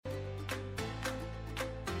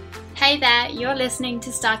Hey there, you're listening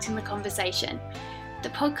to Starting the Conversation, the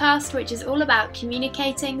podcast which is all about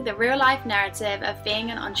communicating the real-life narrative of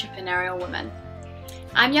being an entrepreneurial woman.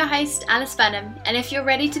 I'm your host, Alice Benham, and if you're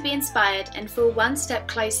ready to be inspired and feel one step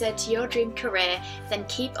closer to your dream career, then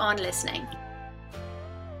keep on listening.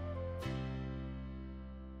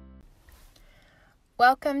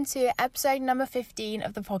 Welcome to episode number 15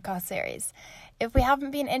 of the podcast series. If we haven't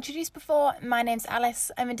been introduced before, my name's Alice.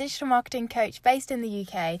 I'm a digital marketing coach based in the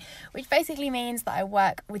UK, which basically means that I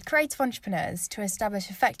work with creative entrepreneurs to establish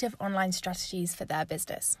effective online strategies for their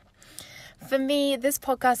business. For me, this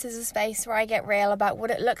podcast is a space where I get real about what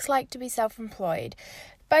it looks like to be self-employed,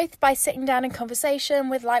 both by sitting down in conversation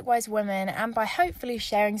with likewise women and by hopefully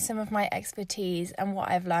sharing some of my expertise and what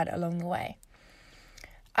I've learned along the way.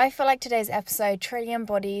 I feel like today's episode truly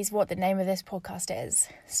embodies what the name of this podcast is,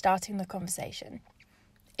 Starting the Conversation.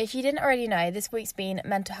 If you didn't already know, this week's been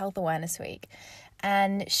Mental Health Awareness Week,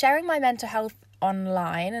 and sharing my mental health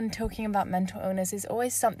online and talking about mental illness is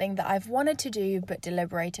always something that I've wanted to do but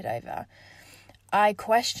deliberated over. I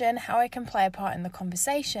question how I can play a part in the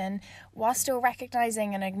conversation while still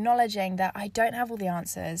recognising and acknowledging that I don't have all the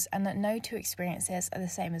answers and that no two experiences are the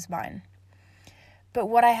same as mine. But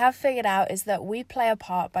what I have figured out is that we play a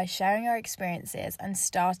part by sharing our experiences and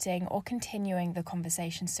starting or continuing the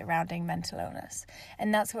conversation surrounding mental illness.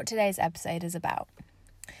 And that's what today's episode is about.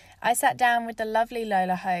 I sat down with the lovely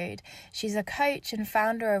Lola Hode. She's a coach and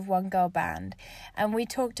founder of One Girl Band. And we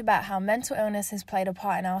talked about how mental illness has played a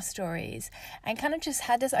part in our stories and kind of just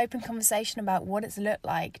had this open conversation about what it's looked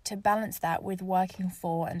like to balance that with working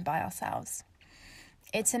for and by ourselves.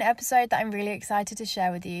 It's an episode that I'm really excited to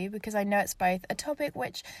share with you because I know it's both a topic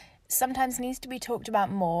which sometimes needs to be talked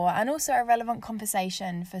about more and also a relevant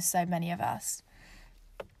conversation for so many of us.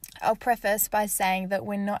 I'll preface by saying that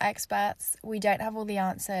we're not experts, we don't have all the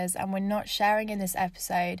answers, and we're not sharing in this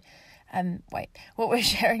episode. What we're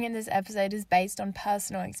sharing in this episode is based on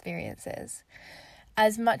personal experiences.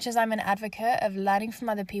 As much as I'm an advocate of learning from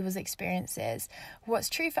other people's experiences, what's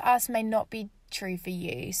true for us may not be true for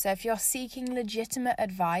you. So if you're seeking legitimate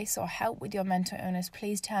advice or help with your mental illness,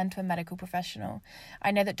 please turn to a medical professional.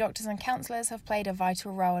 I know that doctors and counsellors have played a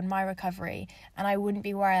vital role in my recovery, and I wouldn't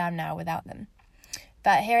be where I am now without them.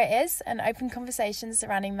 But here it is, an open conversation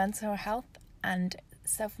surrounding mental health and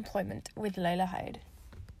self-employment with Lola Hode.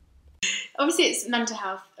 Obviously, it's Mental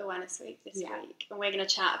Health Awareness Week this week, and we're going to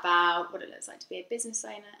chat about what it looks like to be a business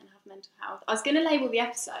owner and have mental health. I was going to label the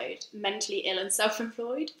episode Mentally Ill and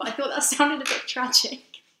Self-Employed, but I thought that sounded a bit tragic.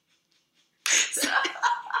 So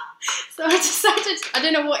I decided, I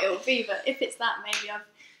don't know what it will be, but if it's that, maybe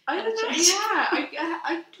I don't know.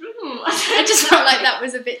 I just felt like that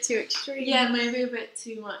was a bit too extreme. Yeah, maybe a bit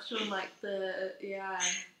too much on like the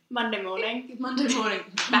Monday morning.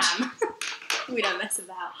 Bam. We don't mess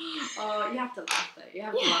about. Oh, you have to laugh though. You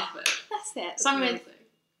have to laugh it. That's it. So I'm with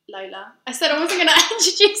Lola. I said I wasn't going to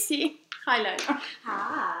introduce you. Hi, Lola.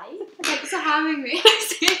 Hi. Thanks for having me.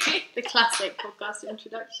 The classic podcast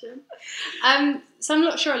introduction. So I'm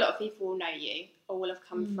not sure a lot of people will know you or will have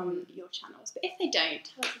come from your channels. But if they don't,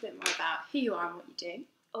 tell us a bit more about who you are and what you do.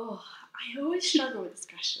 Oh, I always struggle with this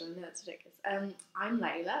question. I know that's ridiculous. I'm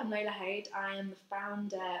Lola. I'm Lola Hode. I am the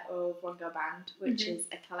founder of One Girl Band, which is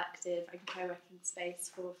a collective and co-working space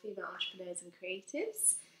for female entrepreneurs and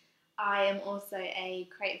creatives. I am also a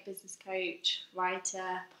creative business coach,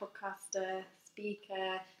 writer, podcaster,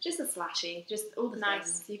 speaker, just a slashy, just all the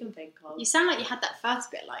things you can think of. You sound like you had that first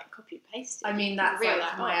bit like copy and pasted. I mean, that's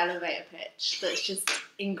like my elevator pitch that's just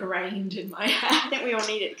ingrained in my head. I think we all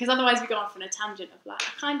need it because otherwise we go off on a tangent of like,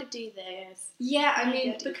 I kind of do this. Yeah, I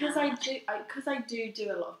mean, because I do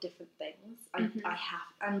a lot of different things. I have,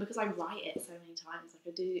 and because I write it so many times,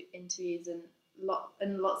 like I do interviews and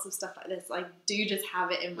lots of stuff like this. I do just have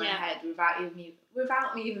it in my head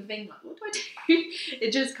without me even thinking like, what do I do?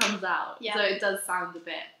 It just comes out. Yeah. So it does sound a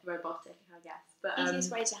bit robotic, I guess. But easiest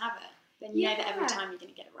way to have it. Then you know that every time you're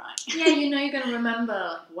going to get it right. Yeah, you know you're going to remember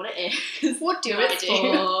like, what it is. What do I do?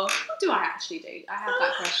 What do I actually do? I have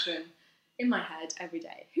that question in my head every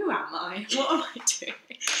day. Who am I? What am I doing?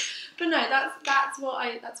 But no, that's what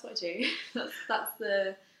I do. That's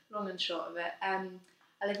the long and short of it.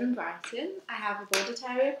 I live in Brighton. I have a border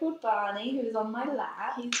terrier called Barney who is on my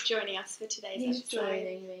lap. He's joining us for today's episode. He's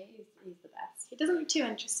joining me. He's the best. He doesn't look too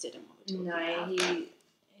interested in what we're talking about. No,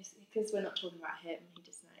 because we're not talking about him. He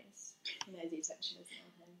just knows. He knows the attention isn't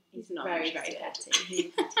on him. He's not very, very petty.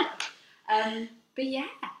 He's petty. But yeah,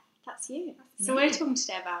 that's you. So we're talking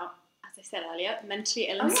today about, as I said earlier, mentally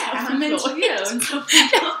ill and self-employed. I'm mentally ill and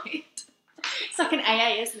self-employed. It's like an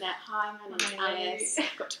AA, isn't it? Hi, my name's Alice.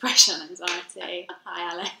 I've got depression and anxiety.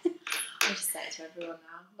 Hi, Alice. I just say it to to everyone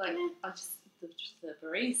now. Like, I just the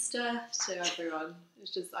barista to everyone.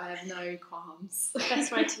 It's just, I have no qualms.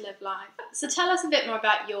 Best way to live life. So tell us a bit more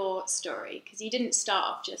about your story, because you didn't start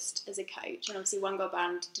off just as a coach, and obviously One Girl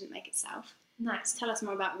Band didn't make itself. No. So tell us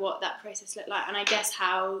more about what that process looked like, and I guess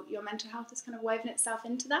how your mental health has kind of woven itself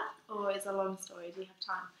into that. Oh, it's a long story. Do you have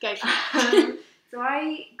time? Go for it. So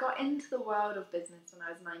I got into the world of business when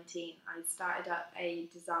I was 19. I started up a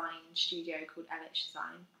design studio called LH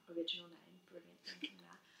Design. Original name, brilliant thinking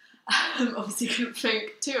there. Obviously couldn't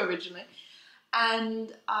think too originally.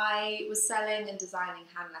 And I was selling and designing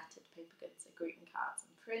hand-lettered paper goods, so greeting cards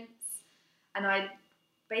and prints. And I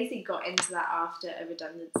basically got into that after a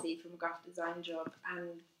redundancy from a graphic design job, and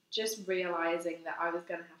just realising that I was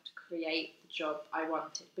going to have to create the job I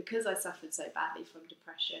wanted because I suffered so badly from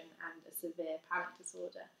depression and a severe panic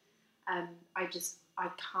disorder.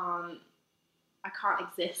 I can't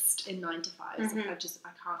exist in 9 to 5s. Mm-hmm. I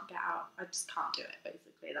can't get out. I just can't do it.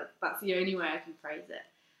 Basically, that's the only way I can phrase it.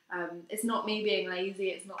 It's not me being lazy.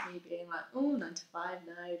 It's not me being like, oh, 9 to 5.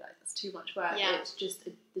 No, like that's too much work. Yeah. It's just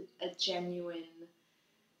a genuine.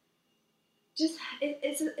 Just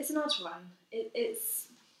it's an odd one. It's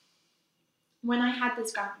when I had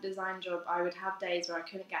this graphic design job, I would have days where I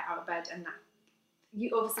couldn't get out of bed, and that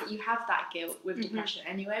you have that guilt with depression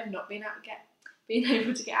anyway of not being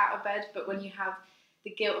able to get out of bed. But when you have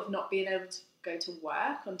the guilt of not being able to go to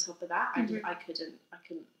work on top of that, I couldn't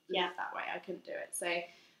live that way. I couldn't do it. So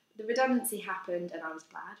the redundancy happened, and I was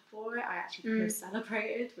glad for it. I actually kind of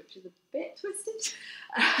celebrated, which is a bit twisted.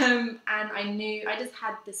 And I just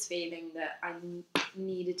had this feeling that I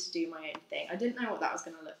needed to do my own thing. I didn't know what that was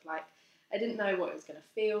going to look like. I didn't know what it was going to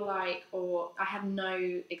feel like, or I had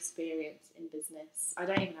no experience in business. I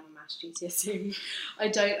don't even have a maths GCSE. I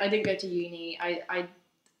didn't go to uni.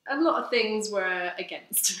 A lot of things were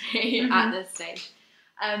against me at this stage.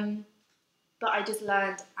 But I just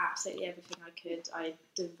learned absolutely everything I could. I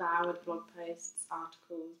devoured blog posts,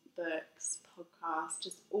 articles, books, podcasts,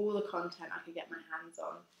 just all the content I could get my hands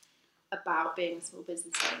on about being a small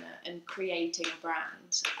business owner and creating a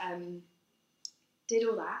brand. Did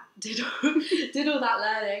all that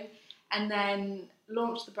learning, and then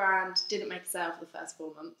launched the brand. Didn't make a sale for the first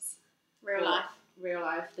 4 months. Real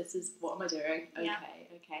life. This is, what am I doing?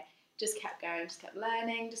 Okay. Just kept going, just kept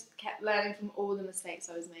learning from all the mistakes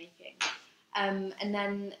I was making. And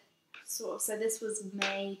then so this was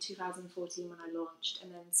May 2014 when I launched,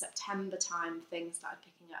 and then September time things started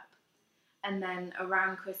picking up. And then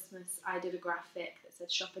around Christmas I did a graphic that said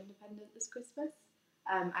 "Shop Independent this Christmas."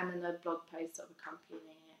 And then a blog post sort of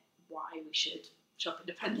accompanying it, why we should shop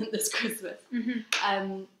independent this Christmas.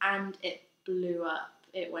 And it blew up.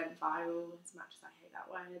 It went viral, as much as I hate that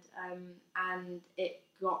word. And it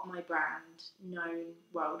got my brand known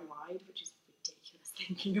worldwide, which is ridiculous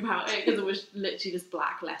thinking about it, because it was literally just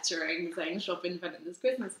black lettering saying shop independent this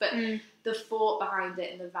Christmas. But the thought behind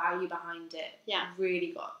it and the value behind it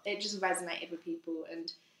really it just resonated with people,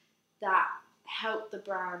 and that helped the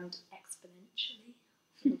brand exponentially.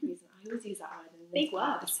 I always use that word in this big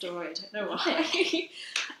word. The story. I don't know why.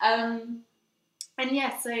 And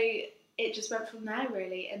yeah, so it just went from there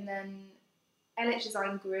really. And then LH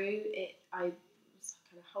Design grew. I was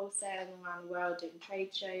kind of wholesaling around the world doing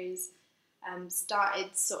trade shows.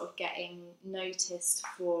 Started sort of getting noticed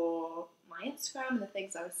for my Instagram and the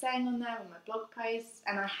things I was saying on there and my blog posts.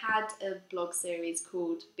 And I had a blog series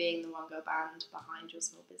called "Being the One Girl Band Behind Your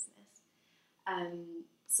Small Business."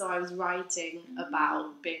 So I was writing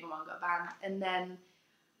about being a one girl band, and then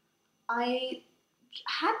I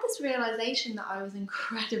had this realisation that I was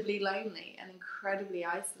incredibly lonely and incredibly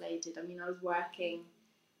isolated. I mean, I was working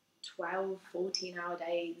 12, 14-hour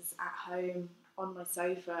days at home on my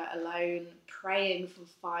sofa alone, praying for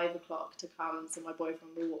 5 o'clock to come so my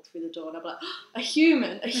boyfriend will walk through the door, and I'd be like,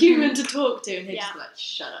 a human to talk to, and he'd just be like,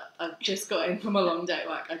 shut up, I've just got in from a long day at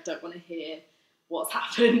work, I don't want to hear what's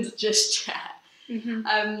happened just yet.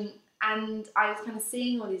 And I was kind of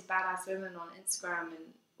seeing all these badass women on Instagram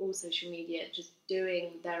and all social media just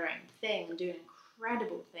doing their own thing and doing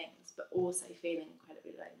incredible things, but also feeling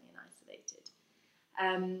incredibly lonely and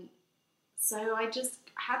isolated. So I just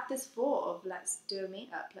had this thought of, let's do a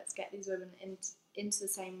meetup, let's get these women into the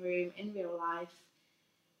same room in real life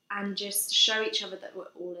and just show each other that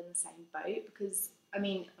we're all in the same boat. Because, I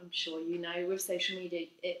mean, I'm sure you know, with social media,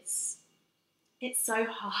 it's so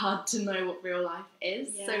hard to know what real life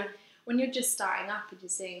is. Yeah. So when you're just starting up and you're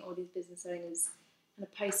seeing all these business owners kind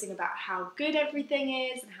of posting about how good everything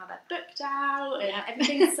is and how they're booked out and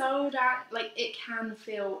everything's sold out, like, it can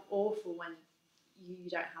feel awful when you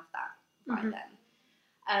don't have that right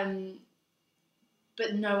then.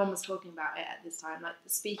 but no one was talking about it at this time. Like,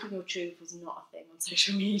 speaking your truth was not a thing on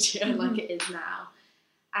social media like it is now.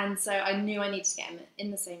 And so I knew I needed to get him in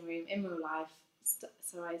the same room in real life.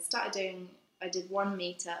 So I did one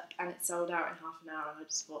meetup and it sold out in half an hour, and I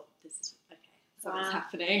just thought, this is okay, something's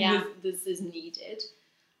happening. Yeah. This is needed.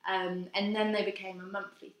 And then they became a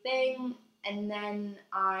monthly thing, and then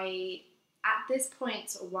at this point,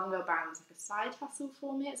 sort of One Girl Band was like a side hustle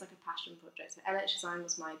for me. It's like a passion project. So LH Design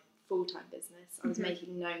was my full-time business. I was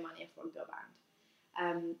making no money off One Girl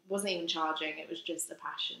Band. Wasn't even charging, it was just a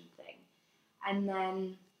passion thing. And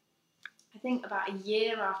then I think about a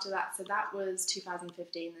year after that, so that was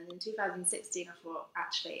 2015, and in 2016 I thought,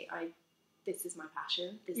 actually, this is my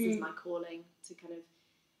passion, this is my calling, to kind of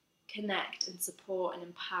connect and support and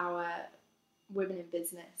empower women in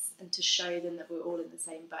business, and to show them that we're all in the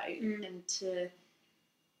same boat, and to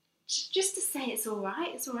just to say it's all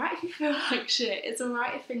right if you feel like shit, it's all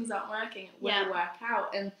right if things aren't working, it will work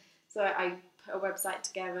out. And so I put a website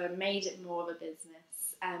together, made it more of a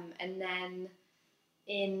business, and then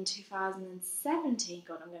in 2017,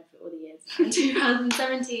 God, I'm going through all the years now. In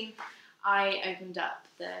 2017, I opened up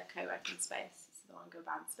the co-working space, the One Girl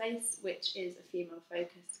Band space, which is a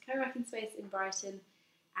female-focused co-working space in Brighton.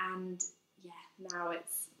 And yeah, now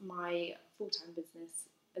it's my full-time business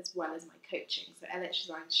as well as my coaching. So LH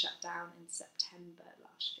Design shut down in September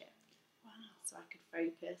last year. Wow. So I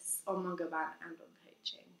could focus on One Girl Band and on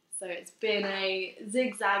coaching. So it's been a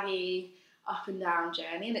zigzaggy, up and down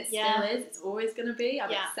journey, and it still is. It's always going to be. I've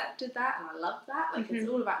accepted that, and I love that. Like, it's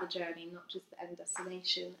all about the journey, not just the end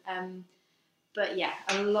destination. But yeah,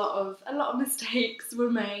 a lot of mistakes were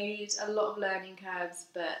made, a lot of learning curves.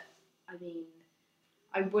 But I mean,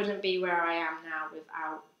 I wouldn't be where I am now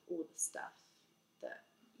without all the stuff.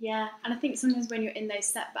 Yeah, and I think sometimes when you're in those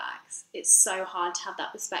setbacks, it's so hard to have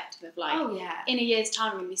that perspective of like, in a year's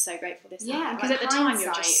time, I'm going to be so grateful this happened. Because like at the time,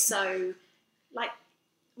 you're just so like.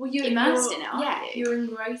 Well, you're immersed in it, aren't you? You're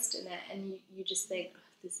engrossed in it, and you just think, oh,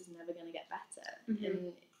 this is never going to get better,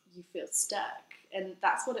 and you feel stuck. And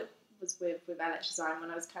that's what it was with LH Design, when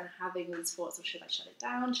I was kind of having these thoughts of, should I shut it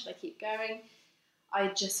down, should I keep going? I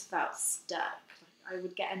just felt stuck. Like, I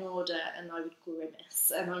would get an order and I would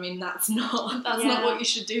grimace, and I mean, that's not what you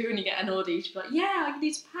should do when you get an order. You should be like, I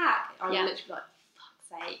need to pack. I would literally be like, fuck's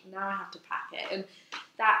sake, now I have to pack it. And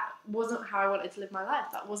that wasn't how I wanted to live my life.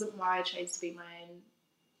 That wasn't why I chose to be my own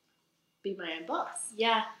boss.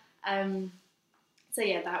 Yeah. So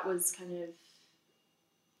yeah, that was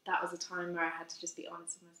a time where I had to just be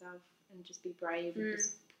honest with myself and just be brave and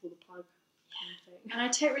just pull the plug. Kind of thing. And I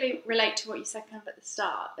totally relate to what you said kind of at the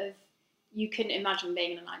start of, you couldn't imagine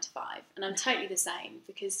being in a 9 to 5, and I'm totally the same,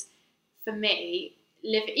 because for me,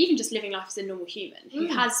 even just living life as a normal human who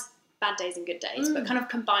has bad days and good days, but kind of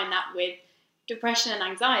combine that with depression and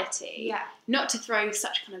anxiety, not to throw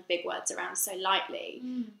such kind of big words around so lightly.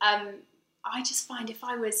 I just find if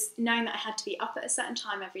I was knowing that I had to be up at a certain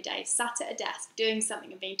time every day, sat at a desk doing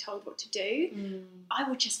something and being told what to do, I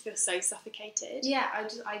would just feel so suffocated. Yeah,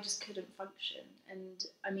 I just couldn't function. And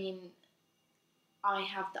I mean, I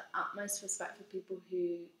have the utmost respect for people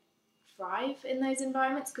who thrive in those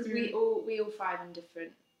environments, because we all thrive in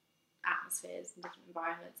different atmospheres and different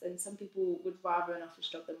environments, and some people would rather an office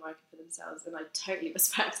job than working for themselves, and I totally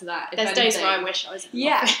respect that. There's days where I wish I was in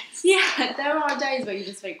office. Yeah, there are days where you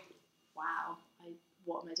just think, wow,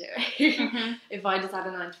 what am I doing? If I just had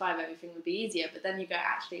a 9 to 5, everything would be easier. But then you go,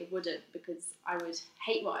 actually, it wouldn't, because I would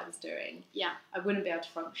hate what I was doing. Yeah. I wouldn't be able to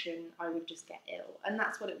function. I would just get ill. And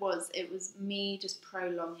that's what it was. It was me just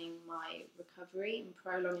prolonging my recovery and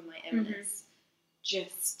prolonging my illness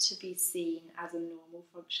just to be seen as a normal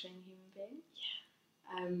functioning human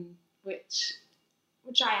being. Yeah.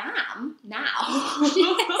 Which I am now.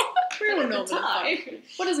 Real normal time.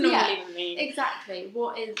 What does normal even mean? Exactly.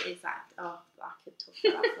 What is exact? Oh, I could talk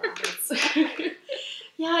about that for hours.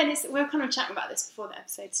 Yeah, and we were kind of chatting about this before the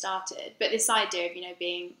episode started, but this idea of,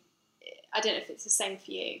 being, I don't know if it's the same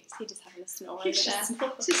for you, because he just having a snore over there. It's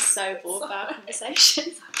just so bored of our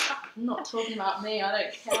conversations. I'm not talking about me, I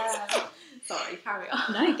don't care. Sorry, carry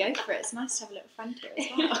on. No, go for it. It's nice to have a little friend here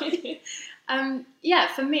as well. Yeah,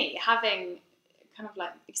 for me, having kind of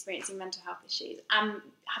like experiencing mental health issues and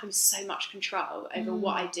having so much control over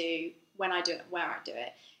what I do, when I do it, where I do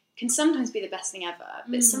it, can sometimes be the best thing ever,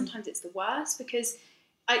 but sometimes it's the worst, because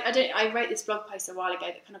I wrote this blog post a while ago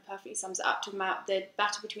that kind of perfectly sums it up, talking about the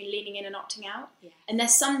battle between leaning in and opting out. Yeah. And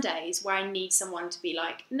there's some days where I need someone to be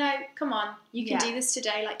like, no, come on, you can do this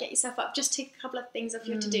today, like get yourself up, just take a couple of things off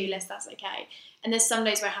your to-do list, that's okay. And there's some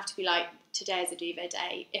days where I have to be like, today is a duvet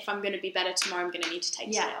day, if I'm going to be better tomorrow, I'm going to need to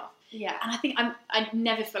take today off. Yeah. And I think I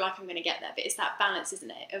never feel like I'm going to get there, but it's that balance,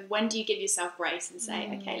 isn't it? Of when do you give yourself grace and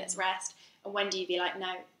say, okay, let's rest, and when do you be like,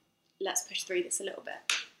 no, let's push through this a little bit.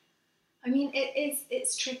 I mean,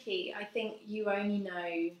 it's tricky. I think you only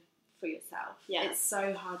know for yourself. Yeah. It's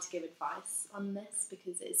so hard to give advice on this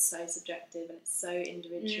because it's so subjective and it's so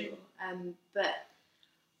individual. But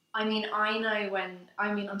I mean, I know when, I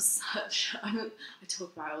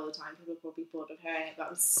talk about it all the time, people are probably bored of hearing it, but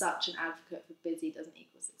I'm such an advocate for busy doesn't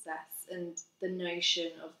equal success, and the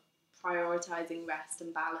notion of prioritising rest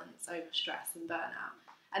and balance over stress and burnout.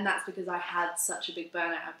 And that's because I had such a big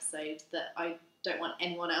burnout episode that I don't want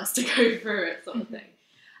anyone else to go through it, sort of thing.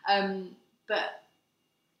 But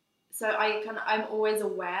so I'm always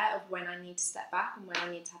aware of when I need to step back and when I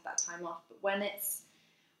need to have that time off. But when it's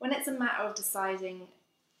a matter of deciding,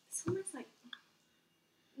 it's almost like,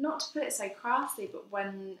 not to put it so crassly, but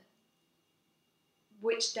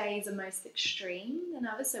which days are most extreme than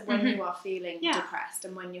others. So when you are feeling depressed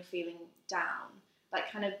and when you're feeling down, like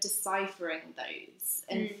kind of deciphering those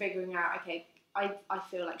and figuring out, okay, I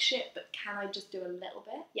feel like shit, but can I just do a little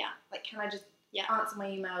bit? Yeah. Like, can I just answer my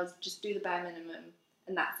emails, just do the bare minimum,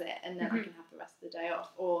 and that's it, and then I can have the rest of the day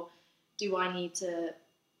off? Or do I need to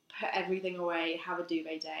put everything away, have a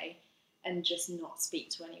duvet day, and just not speak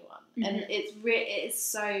to anyone? And it is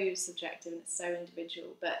so subjective and it's so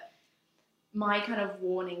individual, but my kind of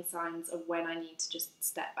warning signs of when I need to just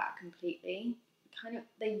step back completely, kind of,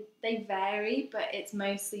 they vary, but it's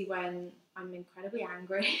mostly when I'm incredibly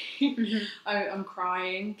angry. I'm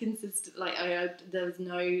crying consistently. Like there's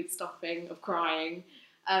no stopping of crying,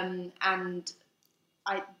 and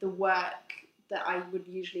the work that I would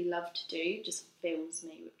usually love to do just fills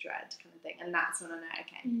me with dread, kind of thing. And that's when I know,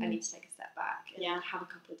 okay, I need to take a step back and have a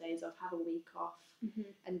couple of days off, have a week off,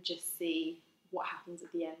 and just see what happens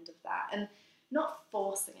at the end of that, and not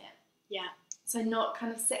forcing it. Yeah. So not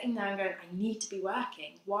kind of sitting there and going, I need to be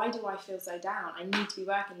working. Why do I feel so down? I need to be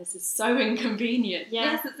working. This is so inconvenient. Yeah.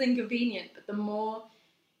 Yes, it's inconvenient, but the more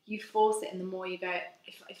you force it and the more you go,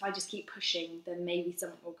 if I just keep pushing, then maybe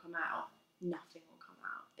something will come out. Nothing will come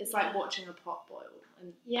out. It's like watching a pot boil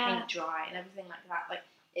and paint dry and everything like that. Like,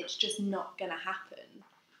 it's just not going to happen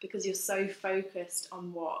because you're so focused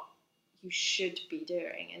on what you should be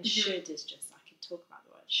doing. And should is just, I could talk about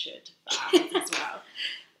the word should for hours as well.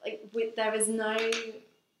 Like,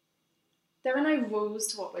 there are no rules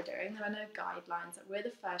to what we're doing. There are no guidelines. Like, we're the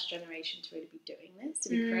first generation to really be doing this, to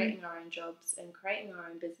be creating our own jobs and creating our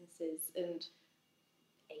own businesses and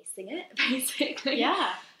acing it, basically.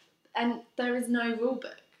 Yeah. And there is no rule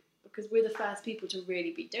book because we're the first people to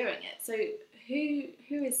really be doing it. So who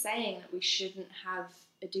is saying that we shouldn't have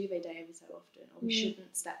a duvet day every so often, or we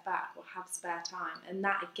shouldn't step back or have spare time? And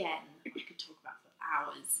that, again, I could talk about for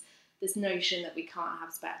hours. This notion that we can't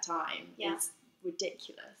have spare time is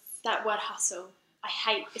ridiculous. That word hustle, I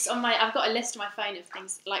hate. It's on I've got a list on my phone of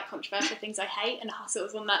things, like controversial things I hate, and hustle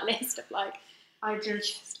is on that list of like, I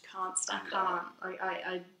just can't stand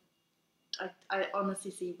it. I honestly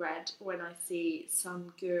see red when I see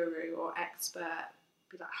some guru or expert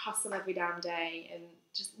be like, hustle every damn day, and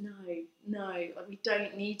just no, like, we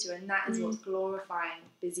don't need to, and that is what's glorifying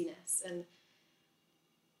busyness, and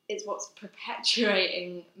is what's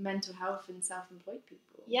perpetuating mental health in self-employed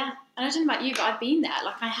people. Yeah, and I don't know about you, but I've been there.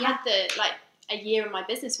 Like, I had a year in my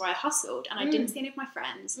business where I hustled, and I didn't see any of my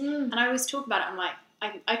friends, and I always talk about it. I'm like,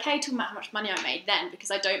 I'm okay talking about how much money I made then,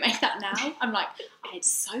 because I don't make that now. I'm like, I had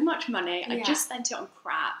so much money, I just spent it on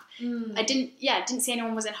crap. I didn't see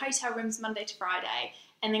anyone, was in hotel rooms Monday to Friday,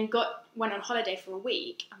 and then went on holiday for a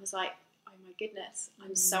week, and was like, oh my goodness,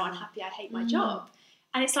 I'm so unhappy, I hate my job.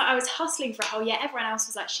 And it's like, I was hustling for a whole year. Everyone else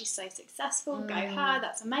was like, she's so successful, go her,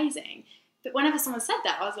 that's amazing. But whenever someone said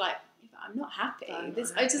that, I was like, yeah, but I'm not happy.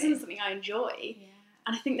 This isn't something I enjoy. Yeah.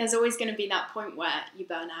 And I think there's always going to be that point where you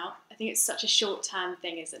burn out. I think it's such a short-term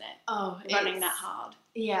thing, isn't it? Oh, running that hard.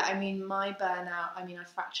 Yeah, I mean, my burnout, I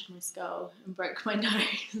fractured my skull and broke my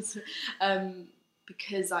nose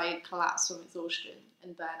because I collapsed from exhaustion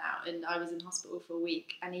and burnout, and I was in hospital for a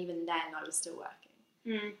week, and even then I was still working.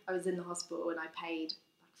 I was in the hospital and I paid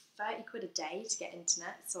like 30 quid a day to get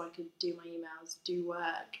internet so I could do my emails, do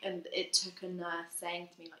work, and it took a nurse saying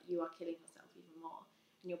to me, like, you are killing yourself even more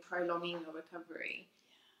and you're prolonging your recovery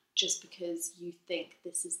just because you think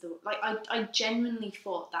this is the... Like, I genuinely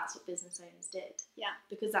thought that's what business owners did. Yeah.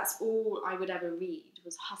 Because that's all I would ever read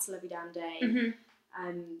was hustle every damn day,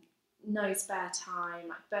 no spare time,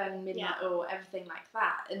 like burning midnight oil, everything like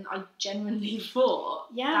that. And I genuinely thought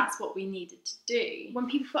that's what we needed to do. When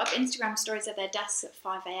people put up Instagram stories at their desks at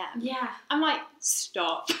 5 a.m. Yeah. I'm like,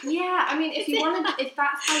 stop. Yeah, I mean, if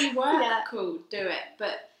that's how you work, cool, do it.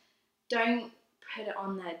 But don't put it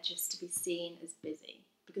on there just to be seen as busy,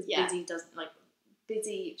 because Yeah.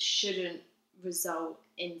 busy shouldn't result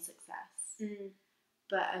in success.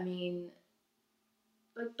 But I mean,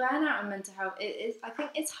 like burnout and mental health, I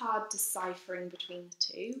think it's hard deciphering between the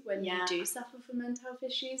two when you do suffer from mental health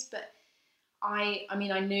issues. But I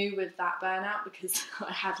mean, I knew with that burnout because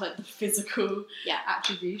I had like the physical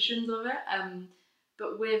attributions of it.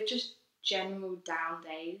 But with just general down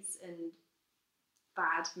days and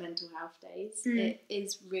bad mental health days, it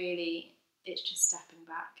is really, it's just stepping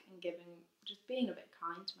back and just being a bit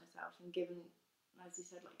kind to myself and giving, as you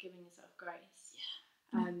said, like giving yourself grace.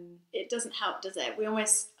 It doesn't help, does it? We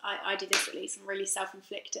almost, I do this at least, I'm really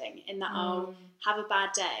self-inflicting in that I'll have a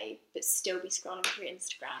bad day but still be scrolling through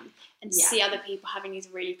Instagram and see other people having these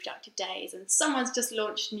really productive days, and someone's just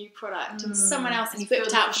launched a new product and someone else is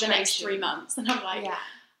booked out for the next 3 months, and I'm like, oh my gosh.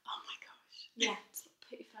 Yeah, just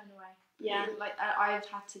put your phone away. Yeah. Like I've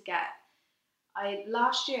had to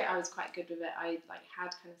last year I was quite good with it. I like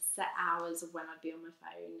had kind of set hours of when I'd be on my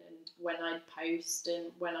phone and when I'd post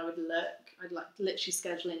and when I would look. I'd like literally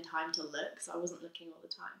schedule in time to look, so I wasn't looking all the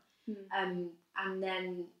time. And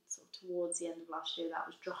then sort of towards the end of last year that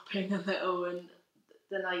was dropping a little, and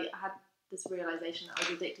then I had this realisation that I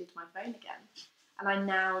was addicted to my phone again. And I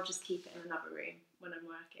now just keep it in another room when I'm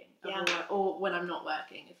working, or when I'm not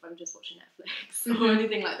working, if I'm just watching Netflix or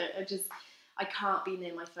anything like that. I can't be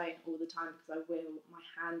near my phone all the time because my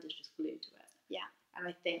hand is just glued to it. Yeah. And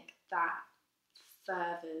I think that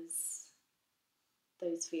furthers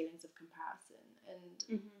those feelings of comparison,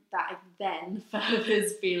 and that then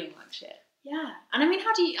furthers feeling like shit. Yeah. And I mean,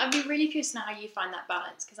 I'd be really curious to know how you find that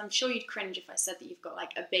balance, because I'm sure you'd cringe if I said that you've got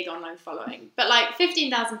like a big online following, but like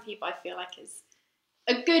 15,000 people I feel like is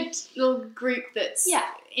a good little group that's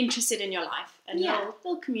interested in your life, and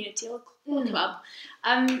little community, little club.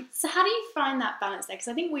 So how do you find that balance there? Because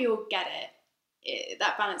I think we all get it,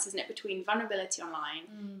 that balance, isn't it, between vulnerability online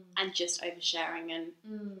and just oversharing and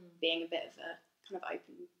being a bit of a kind of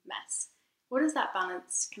open mess. What does that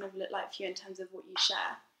balance kind of look like for you in terms of what you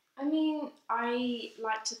share? I mean, I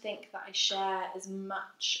like to think that I share as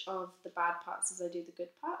much of the bad parts as I do the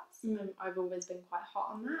good parts. I've always been quite hot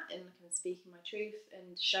on that, and kind of speaking my truth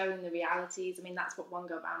and showing the realities. I mean, that's what One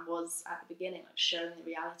Girl Band was at the beginning, like showing the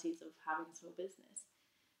realities of having a small business,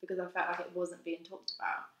 because I felt like it wasn't being talked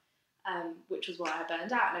about, which was why I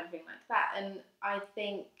burned out and everything like that. And I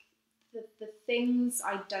think the things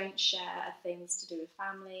I don't share are things to do with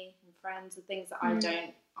family and friends, the things that aren't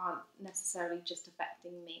necessarily just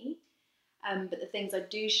affecting me, but the things I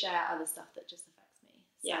do share are the stuff that just affects me.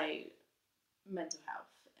 So mental health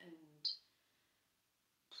and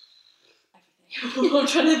everything. I'm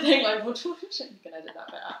trying to think like what you can edit that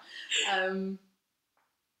bit out.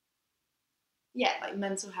 Like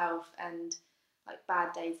mental health and like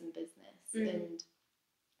bad days in business, and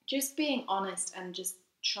just being honest and just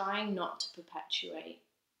trying not to perpetuate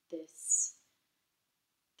this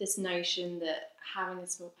notion that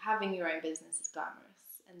having your own business is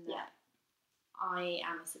glamorous, and that I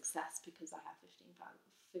am a success because I have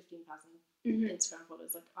 15,000 Instagram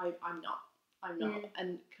followers. Like I'm not,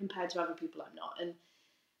 and compared to other people, I'm not. And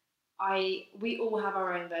we all have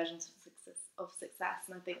our own versions of success,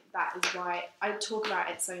 and I think that is why I talk about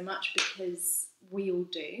it so much, because we all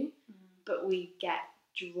do, but we get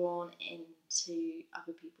drawn into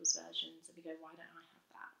other people's versions, and we go, why don't I have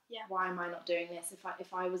that? Yeah. Why am I not doing this? If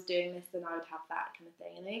I was doing this, then I would have that kind of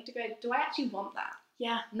thing. And then you have to go, do I actually want that?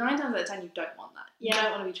 Yeah. 9 times out of 10, you don't want that. You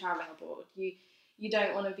don't want to be travelling abroad. You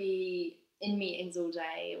don't want to be in meetings all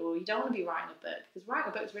day, or you don't want to be writing a book, because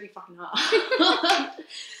writing a book is really fucking hard.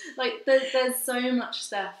 Like there's so much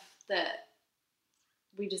stuff that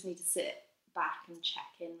we just need to sit back and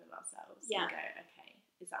check in with ourselves and go, okay,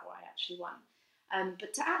 is that what I actually want?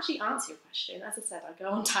 But to actually answer your question, as I said, I go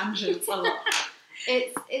on tangents a lot.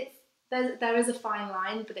 There is a fine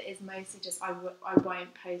line, but it is mostly just I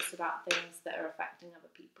won't post about things that are affecting other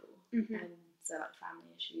people, so like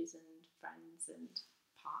family issues and friends and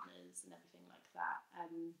partners and everything like that.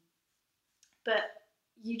 But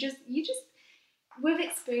you just with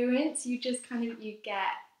experience, you just kind of you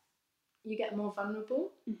get more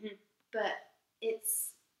vulnerable. But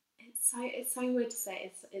it's so weird to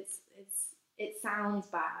say. It sounds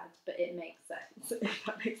bad, but it makes sense. If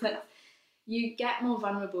that makes sense. You get more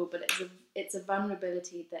vulnerable, but it's a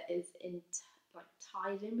vulnerability that is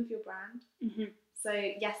tied in with your brand. So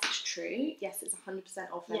yes, it's true. Yes, it's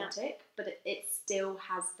 100% authentic, but it still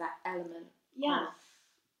has that element. Of, what's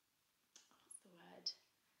the word?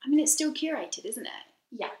 I mean, it's still curated, isn't it?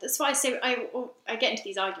 Yeah, that's why I say I get into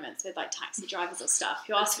these arguments with like taxi drivers or stuff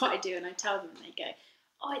who ask what I do, and I tell them, and they go,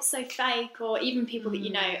 "Oh, it's so fake," or even people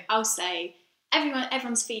that I'll say,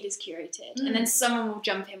 everyone's feed is curated, and then someone will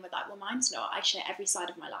jump in with like, well, mine's not. I share every side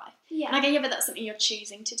of my life. Yeah. And I go, yeah, but that's something you're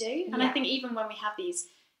choosing to do. And I think even when we have these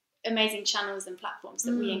amazing channels and platforms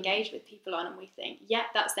that we engage with people on, and we think, yeah,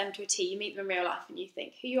 that's them to a T. You meet them in real life, and you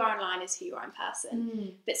think who you are online is who you are in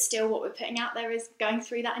person. But still, what we're putting out there is going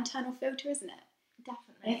through that internal filter, isn't it?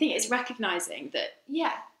 Definitely. And I think it's recognising that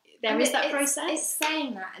there is that process. It's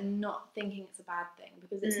saying that and not thinking it's a bad thing,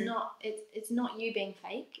 because it's not. It's not you being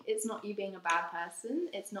fake. It's not you being a bad person.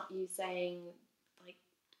 It's not you saying like,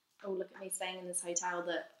 oh, look at me staying in this hotel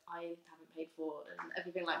that I haven't paid for and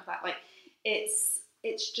everything like that. Like it's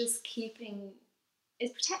just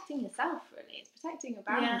it's protecting yourself, really. It's protecting your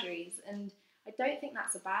boundaries, and I don't think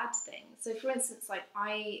that's a bad thing. So, for instance, like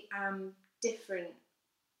I am different.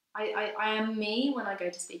 I am me when I go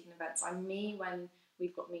to speaking events. I'm me when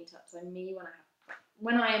we've got meetups. I'm me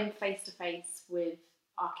when I am face to face with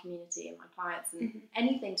our community and my clients and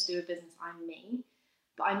anything to do with business. I'm me,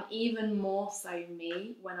 but I'm even more so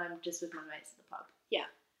me when I'm just with my mates at the pub. Yeah,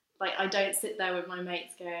 like I don't sit there with my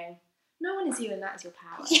mates going, "No one is you, and that is your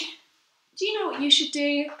power." Do you know what you should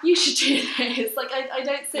do? You should do this. Like I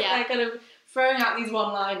don't sit there kind of throwing out these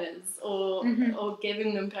one-liners or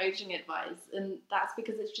giving them coaching advice, and that's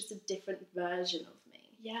because it's just a different version of me.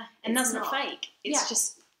 Yeah, and that's not fake. It's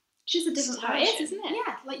just a different how it is, isn't it?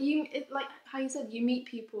 Yeah, like how you said, you meet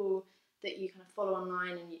people that you kind of follow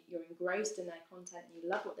online, and you're engrossed in their content, and you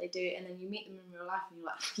love what they do, and then you meet them in real life, and you're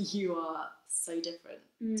like, you are so different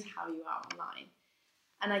to how you are online.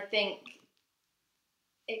 And I think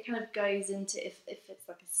it kind of goes into if it's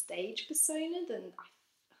like a stage persona, then I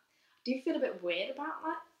do feel a bit weird about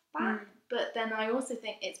that. But then I also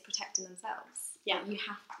think it's protecting themselves. Yeah, like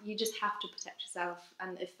you just have to protect yourself,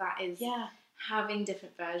 and if that is having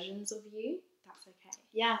different versions of you, that's okay.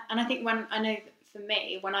 Yeah, and I think I know that for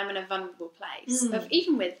me, when I'm in a vulnerable place, of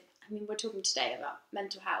even with, I mean, we're talking today about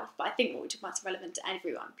mental health, but I think what we talk about is relevant to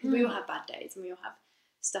everyone, because we all have bad days and we all have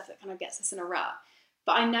stuff that kind of gets us in a rut.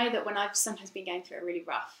 But I know that when I've sometimes been going through a really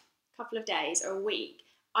rough couple of days or a week,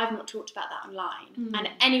 I've not talked about that online. And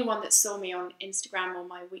anyone that saw me on Instagram or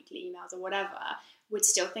my weekly emails or whatever would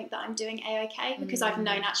still think that I'm doing A-OK, because I've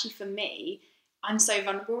known actually for me, I'm so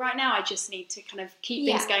vulnerable right now. I just need to kind of keep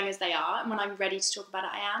things going as they are. And when I'm ready to talk about it,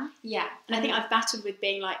 I am. Yeah. And I think I've battled with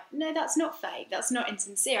being like, no, that's not fake. That's not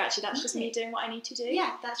insincere. Actually, that's just me doing what I need to do.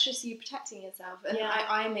 Yeah, that's just you protecting yourself. And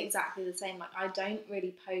I'm exactly the same. Like, I don't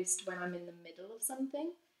really post when I'm in the middle of something.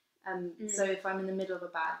 So if I'm in the middle of a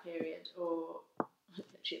bad period, or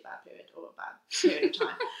literally a bad period, or a bad period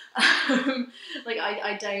of time, like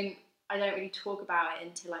I don't really talk about it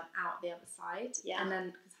until I'm out the other side. Yeah. And then,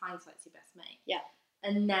 because hindsight's your best mate. Yeah.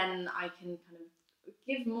 And then I can kind of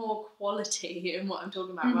give more quality in what I'm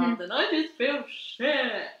talking about, rather than I just feel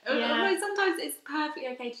shit. Yeah. Sometimes it's perfectly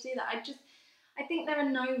okay to do that. I think there are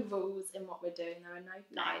no rules in what we're doing. There are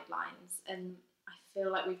no guidelines, and I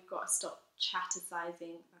feel like we've got to stop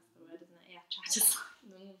chattercising. That's the word, isn't it? Yeah,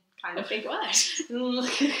 chattercising. Kind of big word.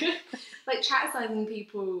 Like chattercising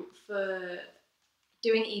people for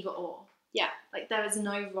doing either or. Yeah. Like there is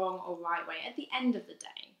no wrong or right way. At the end of the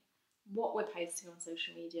day, what we're posting on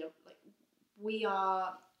social media, like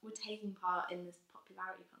we're taking part in this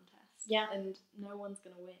popularity contest. Yeah. And no one's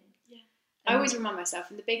gonna win. Yeah. I always remind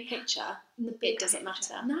myself, in the big picture, it doesn't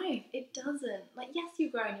matter. No, it doesn't. Like, yes,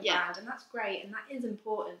 you're growing your brand, and that's great, and that is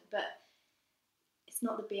important, but it's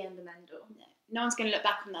not the be end and end all. No one's going to look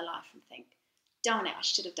back on their life and think, darn it, I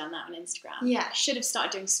should have done that on Instagram. Yeah. I should have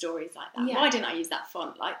started doing stories like that. Yeah. Why didn't I use that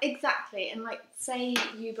font? Like, exactly. And like, say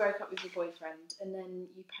you broke up with your boyfriend, and then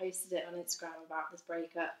you posted it on Instagram about this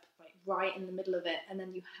breakup, like right in the middle of it, and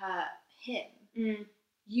then you hurt him.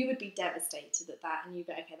 You would be devastated at that, and you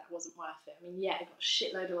go, okay, that wasn't worth it. I mean, yeah, it got a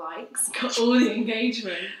shitload of likes, got all the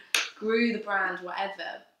engagement, grew the brand,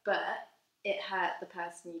 whatever, but it hurt the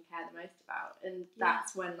person you care the most about, and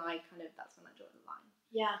that's when I draw the line.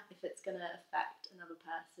 Yeah. If it's going to affect another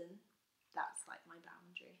person, that's like my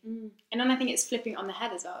boundary. And then I think it's flipping it on the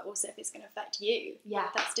head as well. Also, if it's going to affect you,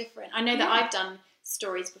 that's different. I know that I've done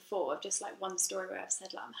stories before of just like one story where I've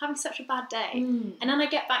said like, I'm having such a bad day, and then I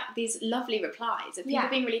get back these lovely replies of people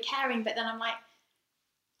being really caring, but then I'm like,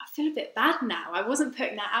 I feel a bit bad now. I wasn't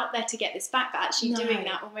putting that out there to get this back, but actually doing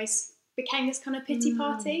that almost became this kind of pity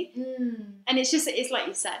party. And it's like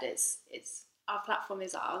you said, it's our platform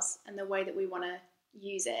is ours, and the way that we want to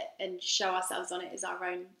use it and show ourselves on it is our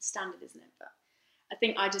own standard, isn't it? But I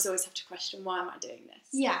think I just always have to question, why am I doing this?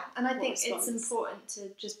 Yeah, and I think it's important to,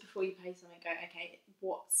 just before you post something, go, okay,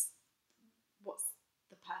 what's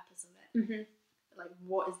the purpose of it? Like,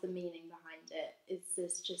 what is the meaning behind it? Is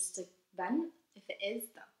this just a vent? If it is,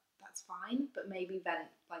 that's that's fine. But maybe vent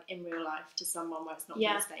like in real life to someone where it's not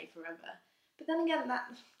Yeah. going to stay forever. But then again, that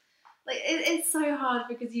like it's so hard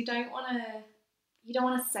because you don't want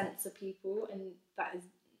to censor people, and that is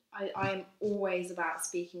I am always about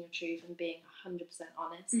speaking your truth and being 100%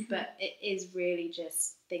 honest. Mhm. But it is really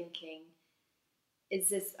just thinking,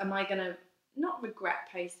 am I gonna not regret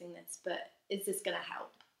posting this, but is this gonna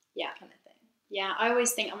help? Yeah. Kind of thing. Yeah, I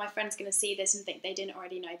always think, are my friends going to see this and think they didn't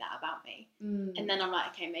already know that about me? Mm. And then I'm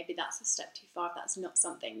like, okay, maybe that's a step too far. That's not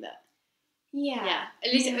something that, Yeah.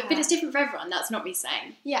 at least, Yeah. but it's different for everyone. That's not me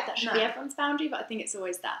saying Yeah, that should no. be everyone's boundary, but I think it's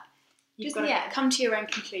always that. You've Just, got to yeah. come to your own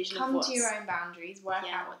conclusion of Come what's... to your own boundaries, work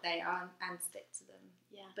Yeah. out what they are, and stick to them.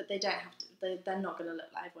 Yeah. But they don't have to. They're not going to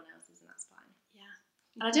look like everyone else's, and that's fine. Yeah.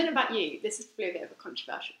 And I don't know about you, this is probably a bit of a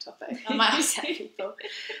controversial topic. I might upset people.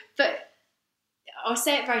 But I'll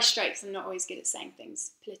say it very straight because I'm not always good at saying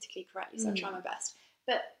things politically correctly, so I'll try my best.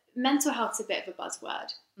 But mental health's a bit of a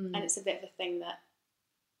buzzword, and it's a bit of a thing that,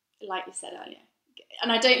 like you said earlier,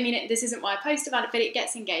 and I don't mean it, this isn't why I post about it, but it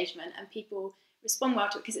gets engagement and people respond well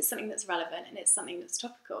to it because it's something that's relevant and it's something that's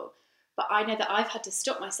topical. But I know that I've had to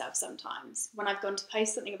stop myself sometimes when I've gone to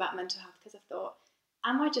post something about mental health because I've thought,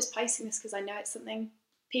 am I just posting this because I know it's something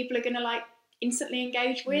people are going to like instantly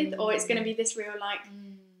engage with, or it's going to be this real like,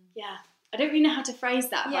 yeah, I don't really know how to phrase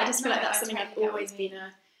that, but I just feel like that's something I've always been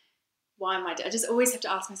why am I doing? I just always have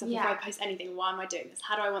to ask myself before I post anything, why am I doing this?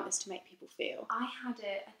 How do I want this to make people feel? I had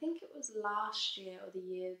it, I think it was last year or the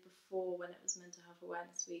year before when it was Mental Health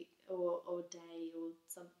Awareness Week or Day or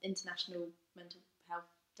some International Mental Health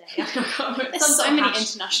Day. I can't remember. There's so many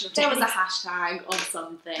international days. There was a hashtag or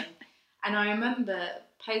something. And I remember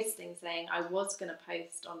posting saying I was going to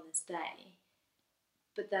post on this day,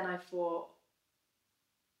 but then I thought,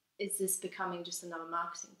 is this becoming just another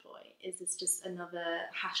marketing ploy? Is this just another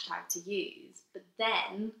hashtag to use? But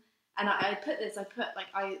then, and I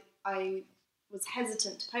was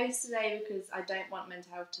hesitant to post today because I don't want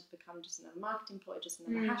mental health to become just another marketing ploy, just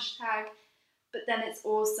another hashtag. But then it's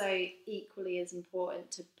also equally as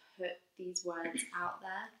important to put these words out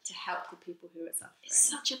there to help the people who are suffering. It's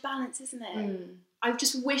such a balance, isn't it? I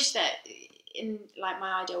just wish that in like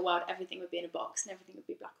my ideal world, everything would be in a box and everything would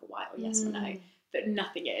be black or white or yes or no. But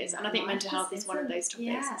nothing is, and I think mental health is one of those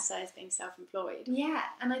topics, and so is being self-employed. Yeah,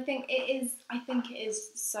 and I think it is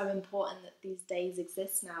so important that these days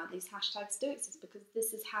exist now, these hashtags do exist, because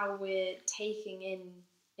this is how we're taking in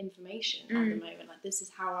information at the moment. Like, this is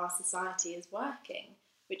how our society is working,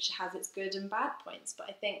 which has its good and bad points. But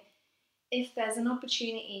I think if there's an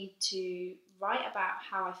opportunity to write about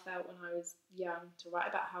how I felt when I was young, to write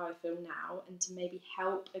about how I feel now, and to maybe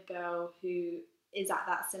help a girl who is at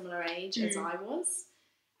that similar age as I was,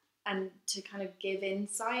 and to kind of give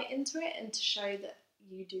insight into it and to show that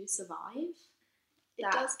you do survive.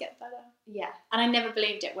 It does get better. Yeah. And I never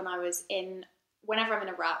believed it when I was whenever I'm in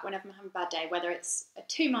a rut, whenever I'm having a bad day, whether it's a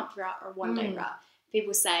 2-month rut or a 1-day rut,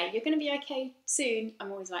 people say, you're going to be okay soon.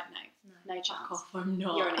 I'm always like, no chance. Fuck off, I'm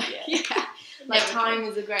not. You're an idiot. Yeah. Like, time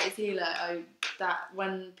is the greatest healer. That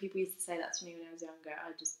when people used to say that to me when I was younger,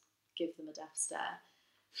 I just give them a death stare.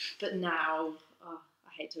 But now, I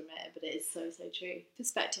hate to admit it, but it is so, so true.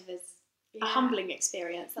 Perspective is a humbling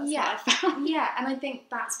experience. That's what I found. Yeah, and I think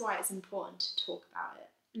that's why it's important to talk about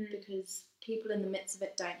it, because people in the midst of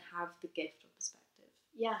it don't have the gift of perspective.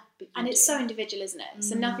 Yeah, but and it's so individual, isn't it?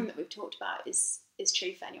 So nothing that we've talked about is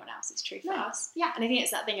true for anyone else. It's true for us. Yeah. And I think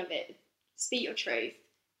it's that thing of it, speak your truth,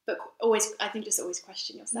 but always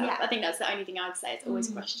question yourself. Yeah. I think that's the only thing I'd say is always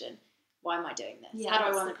question, why am I doing this? Yeah,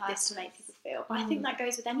 how do I want this to make people feel? But I think that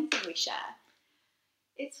goes with anything we share.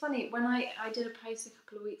 It's funny, when I did a post a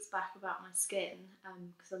couple of weeks back about my skin,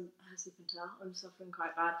 because as you can tell, I'm suffering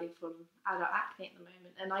quite badly from adult acne at the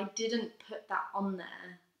moment, and I didn't put that on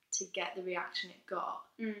there to get the reaction it got,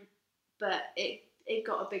 but it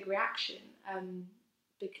got a big reaction, and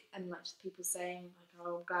like just people saying like,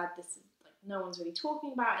 oh, I'm glad this is like no one's really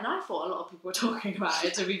talking about it, and I thought a lot of people were talking about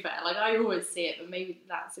it, to be fair. Like, I always see it, but maybe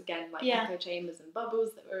that's again like echo chambers and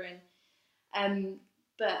bubbles that we're in,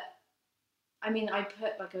 but I mean, I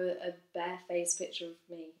put like a bare-faced picture of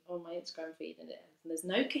me on my Instagram feed, and there's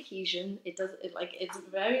no cohesion. It's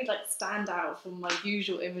very like stand out from my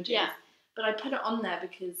usual images. Yeah. But I put it on there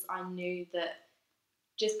because I knew that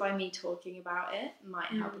just by me talking about it might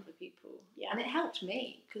help other people. Yeah. And it helped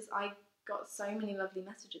me because I got so many lovely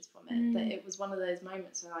messages from it that it was one of those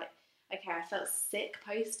moments where, like, okay, I felt sick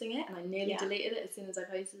posting it and I nearly deleted it as soon as I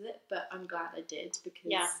posted it, but I'm glad I did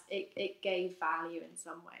because it gave value in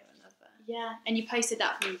some way or another. Yeah, and you posted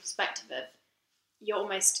that from the perspective of you're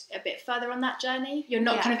almost a bit further on that journey. You're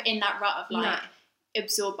not kind of in that rut of like,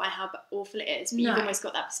 absorbed by how awful it is, but you've almost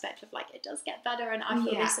got that perspective of like, it does get better, and I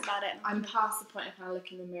feel this about it. And I'm past the point of kind of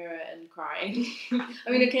looking in the mirror and crying. I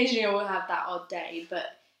mean, occasionally I will have that odd day,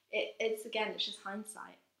 but it's just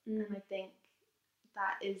hindsight. And I think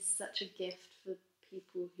that is such a gift for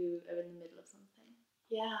people who are in the middle of something.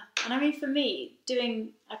 Yeah, and I mean, for me,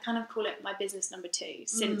 I kind of call it my business number 2,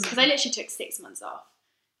 since, because I literally took 6 months off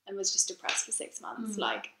and was just depressed for 6 months.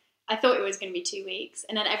 Like, I thought it was going to be 2 weeks,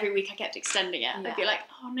 and then every week I kept extending it. I'd be like,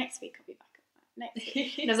 oh, next week I'll be back next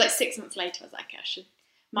week. And it was like 6 months later, I was like, I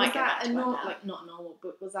might get back to work now. Like, not normal,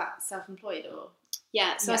 but was that self-employed or?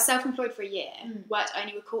 Yeah, so I was self-employed for a year, worked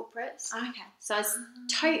only with corporates. Okay. So I was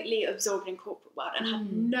totally absorbed in corporate world and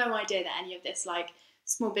had no idea that any of this, like,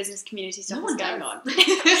 small business community stuff was going on. So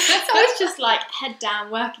I was just like head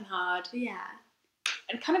down, working hard. Yeah.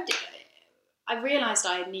 And kind of, I realised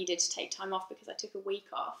I needed to take time off because I took a week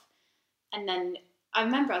off. And then I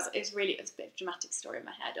remember it was a bit of a dramatic story in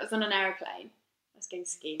my head. I was on an aeroplane. I was going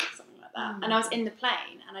skiing or something like that. And I was in the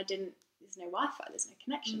plane and there's no Wi-Fi, there's no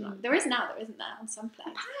connection. There is now, there isn't there on some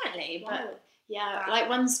planes. Apparently, but yeah, like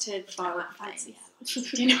ones to far fancy. Do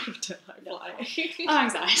you know what to like? Oh,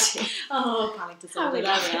 anxiety. Oh, panic disorder. There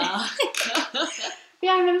we are.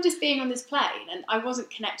 Yeah, I remember just being on this plane and I wasn't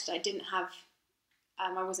connected. I didn't have,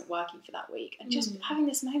 I wasn't working for that week, and just having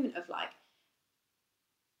this moment of like,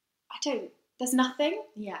 there's nothing.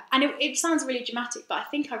 Yeah. And it sounds really dramatic, but I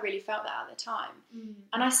think I really felt that at the time.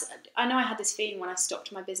 And I know I had this feeling when I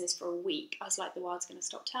stopped my business for a week. I was like, the world's going to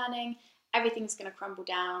stop turning, everything's going to crumble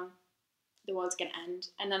down, the world's going to end.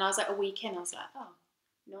 And then I was like, a week in, I was like, oh,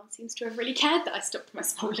 no one seems to have really cared that I stopped my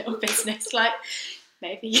small little business. Like,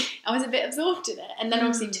 maybe I was a bit absorbed in it. And then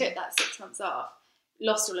obviously took that 6 months off,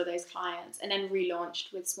 lost all of those clients, and then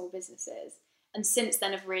relaunched with small businesses. And since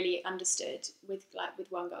then I've really understood with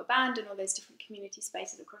One Girl Band and all those different community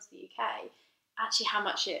spaces across the UK, actually how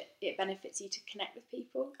much it benefits you to connect with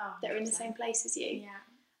people that are in the same place as you. Yeah.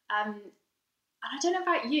 And I don't know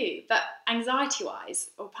about you, but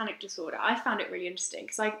anxiety-wise or panic disorder, I found it really interesting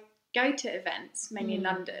because I go to events, mainly in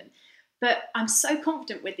London, but I'm so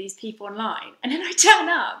confident with these people online, and then I turn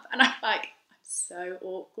up and I'm like, so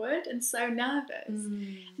awkward and so nervous.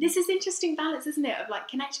 This is interesting balance, isn't it, of like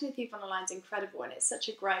connecting with people online is incredible, and it's such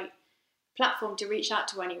a great platform to reach out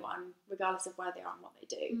to anyone regardless of where they are and what they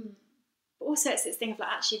do. But also it's this thing of like,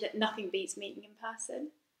 actually, that nothing beats meeting in person.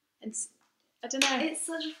 And I don't know, it's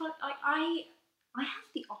such a fun, like I have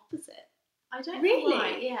the opposite. I don't really know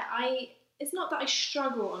why. Yeah, it's not that I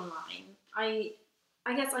struggle online.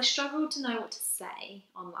 I guess I struggle to know what to say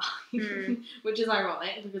online, which is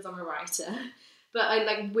ironic because I'm a writer. But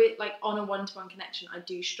I with on a one-to-one connection, I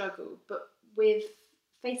do struggle. But with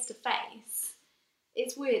face-to-face,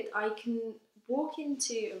 it's weird. I can walk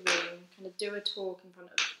into a room, kind of do a talk in front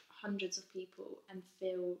of hundreds of people and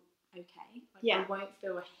feel okay. I won't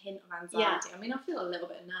feel a hint of anxiety. I mean, I feel a little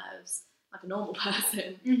bit of nerves like a normal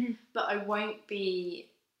person, but I won't be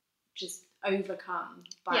just overcome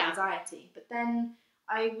by anxiety. But then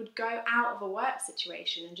I would go out of a work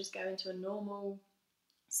situation and just go into a normal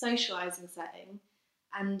socialising setting,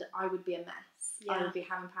 and I would be a mess. I would be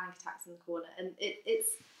having panic attacks in the corner, and it's.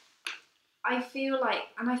 I feel like,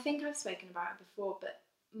 and I think I've spoken about it before, but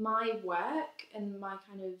my work and my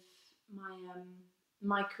kind of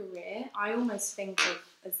my career, I almost think of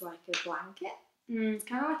as like a blanket. It's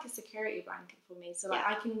kind of like a security blanket for me. So like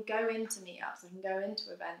I can go into meetups, I can go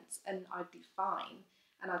into events, and I'd be fine.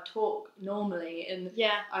 And I'd talk normally, and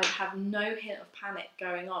I'd have no hint of panic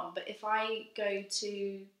going on. But if I go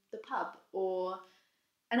to the pub or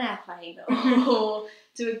an airplane or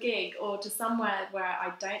to a gig or to somewhere where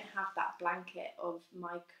I don't have that blanket of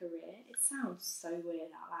my career, it sounds so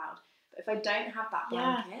weird out loud, but if I don't have that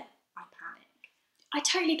blanket, I panic. I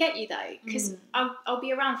totally get you though, because I'll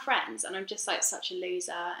be around friends and I'm just like such a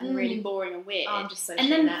loser and really boring and weird. I'm just so and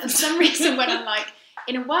then for some reason when I'm like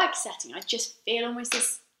in a work setting, I just feel almost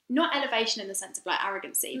this, not elevation in the sense of like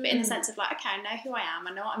arrogancy, but in the sense of like, okay, I know who I am,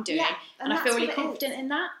 I know what I'm doing, and I feel really confident in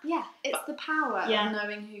that. Yeah, it's the power of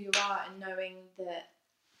knowing who you are and knowing that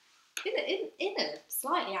in a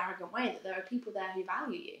slightly arrogant way that there are people there who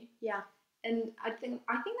value you. Yeah. And I think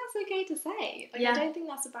that's okay to say. Like, I don't think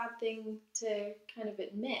that's a bad thing to kind of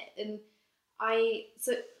admit. And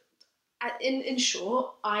in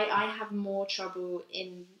short, I have more trouble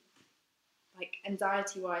in like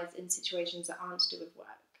anxiety wise in situations that aren't to do with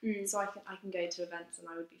work. So I can go to events and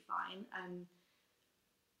I would be fine.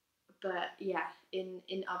 But yeah,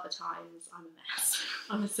 in other times I'm a mess.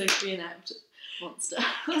 I'm a socially inept monster.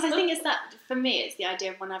 Because I think it's that, for me, it's the idea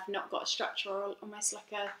of when I've not got a structure or almost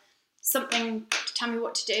like something to tell me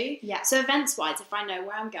what to do. Yeah. So events wise, if I know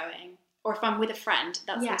where I'm going, or if I'm with a friend,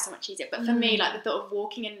 that's Yeah. so much easier. But for me, like the thought of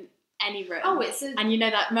walking in any room, and you know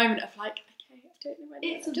that moment of like, okay, I don't know where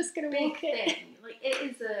it's I'm just going to walk big it. thing. Like it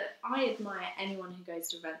is I admire anyone who goes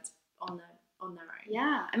to events on their own.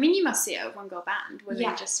 Yeah, I mean, you must see it at One Girl Band,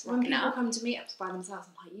 women just when rocking people out. come to meetups by themselves,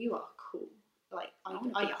 I'm like, you are cool. Like I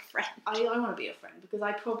want to be your friend. I want to be your friend because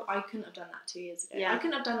I couldn't have done that 2 years ago. Yeah. I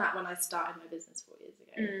couldn't have done that when I started my business 4 years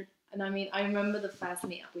ago. And I mean, I remember the first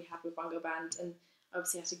meetup we had with One Girl Band, and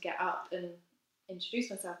obviously I had to get up and introduce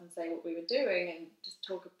myself and say what we were doing and just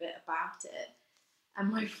talk a bit about it. And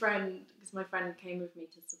my friend came with me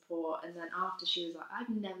to support, and then after she was like, I've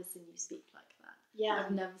never seen you speak like that. Yeah.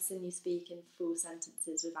 I've never seen you speak in full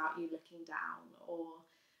sentences without you looking down or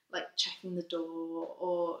like checking the door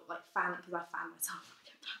or like because I fan myself when I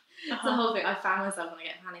get panicky. It's the whole thing. I fan myself when I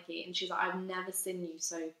get panicky, and she's like, I've never seen you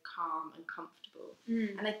so calm and comfortable.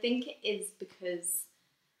 And I think it is because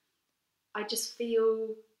I just feel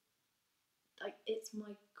like it's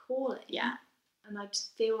my calling. Yeah. And I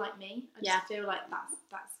just feel like me. I just feel like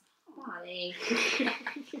that's funny.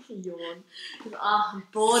 Yawn. I'm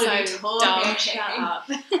bored of you talking. Shut up.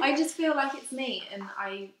 I just feel like it's me, and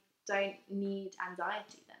I don't need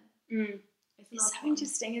anxiety then. It's so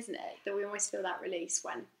interesting, isn't it? That we always feel that release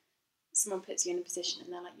when someone puts you in a position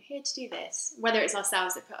and they're like, you're here to do this. Whether it's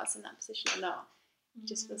ourselves that put us in that position or not, it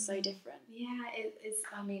just feels so different. Yeah, it is.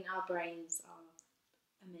 I mean, our brains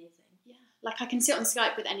are amazing. Yeah. Like I can sit on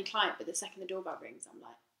Skype with any client, but the second the doorbell rings, I'm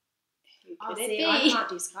like, who could it be? I can't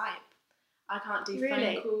do Skype. I can't do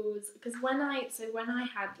Really? phone calls because when I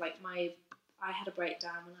had like I had a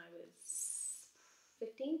breakdown when I was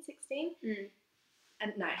 15, 16.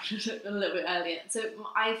 And no, a little bit earlier. So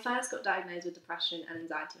I first got diagnosed with depression and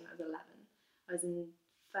anxiety when I was 11. I was in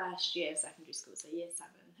first year of secondary school, so year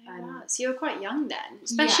 7. Wow. So you were quite young then,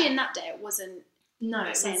 especially in that day. It wasn't. No, it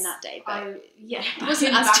was that day, but it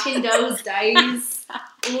wasn't back in those days.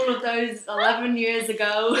 All of those 11 years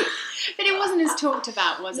ago. But it wasn't as talked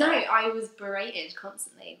about, was it? No, I was berated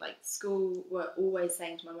constantly. Like school were always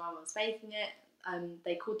saying to my mum I was faking it.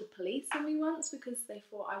 They called the police on me once because they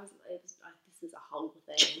thought this is a whole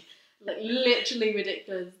thing. Like literally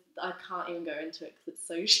ridiculous. I can't even go into it because it's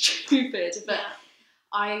so stupid. But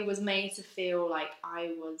I was made to feel like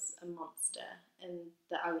I was a monster and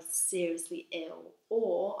that I was seriously ill,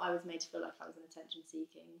 or I was made to feel like I was an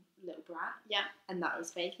attention-seeking little brat. Yeah. And that I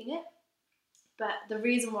was faking it. But the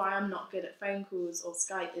reason why I'm not good at phone calls or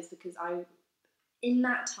Skype is because in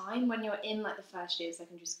that time when you're in like the first year of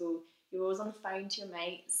secondary school, you're always on the phone to your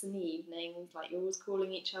mates in the evenings, like you're always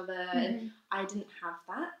calling each other, and I didn't have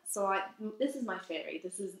that. So this is my theory.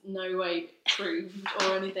 This is no way proved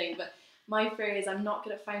or anything, but my theory is I'm not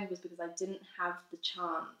good at phone calls because I didn't have the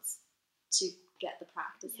chance to get the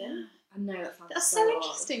practice in. I know that sounds so odd,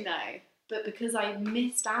 interesting though. but because I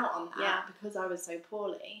missed out on that because I was so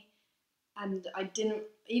poorly, and I didn't,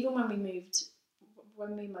 even when me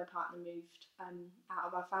and my partner moved out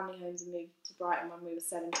of our family homes and moved to Brighton when we were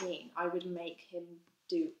 17, I would make him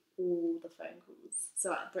do all the phone calls.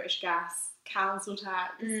 So like British Gas, council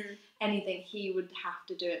tax, anything, he would have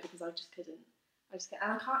to do it because I just couldn't. And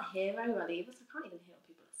I can't hear very well either, so I can't even hear what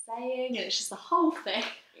people are saying, and it's just the whole thing.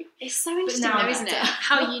 It's so interesting though, isn't it?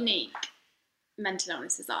 How unique mental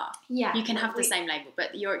illnesses are. Yeah. You can have the same label,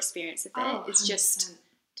 but your experience of it is just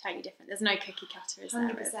totally different. There's no cookie cutter, is there?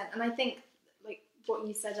 100%. And I think like what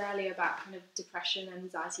you said earlier about kind of depression and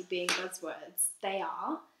anxiety being buzzwords, they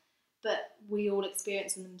are, but we all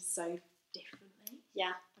experience them so differently.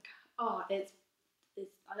 Yeah.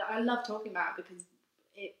 I love talking about it because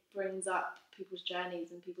it brings up people's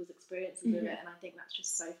journeys and people's experiences with it, and I think that's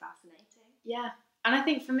just so fascinating. Yeah. And I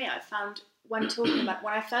think for me, I found when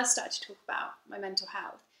I first started to talk about my mental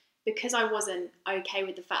health, because I wasn't okay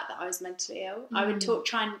with the fact that I was mentally ill, I would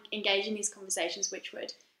try and engage in these conversations which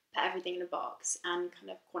would put everything in a box and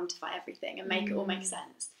kind of quantify everything and make it all make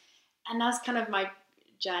sense. And that's kind of my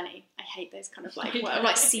journey. I hate those kind of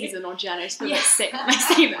like season or journey. I just feel like sick when I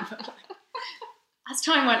say them. But as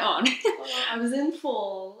time went on, I was in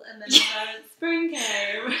fall and then spring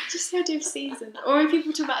came. Just the idea of season. Or when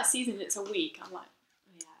people talk about a season, it's a week. I'm like,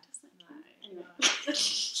 anyway.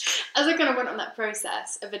 As I kind of went on that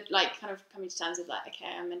process of it, like kind of coming to terms with like, okay,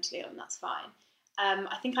 I'm mentally ill and that's fine.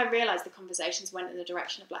 I think I realised the conversations went in the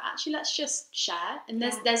direction of like, actually, let's just share. And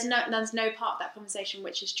there's no part of that conversation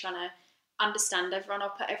which is trying to understand everyone or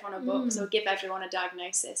put everyone on books or give everyone a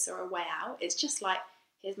diagnosis or a way out. It's just like,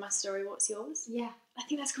 here's my story, what's yours? Yeah. I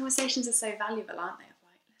think those conversations are so valuable, aren't they? Of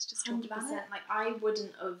like, let's just talk about it. Like, I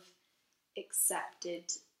wouldn't have accepted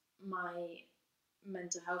my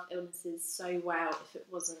mental health illnesses so well if it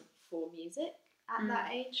wasn't for music at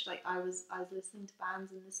that age. Like I was listening to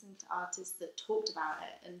bands and listening to artists that talked about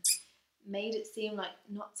it and made it seem like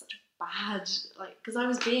not such a bad, like, because I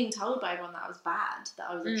was being told by everyone that I was bad, that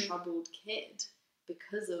I was a troubled kid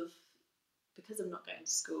because of not going to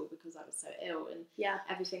school, because I was so ill and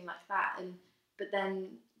everything like that. And but then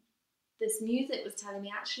this music was telling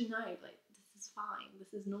me, actually no, like this is fine,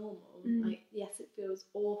 this is normal. Like yes, it feels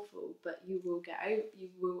awful, but you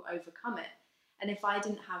will overcome it. And if I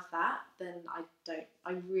didn't have that, then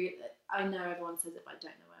I know everyone says it, but I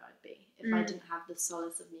don't know where I'd be if I didn't have the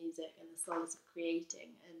solace of music and the solace of creating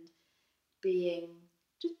and being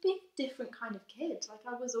a different kind of kid. Like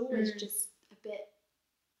I was always just a bit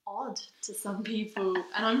odd to some people,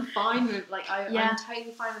 and I'm fine with I'm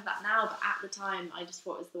totally fine with that now. But at the time, I just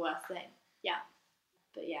thought it was the worst thing. Yeah.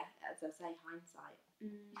 But yeah, as I say, hindsight.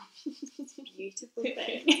 Beautiful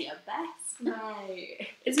thing. Yeah, best. No.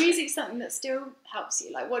 Is music something that still helps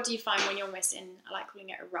you? Like, what do you find when you're almost in, I like calling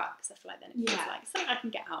it a rut, because I feel like then it feels like something I can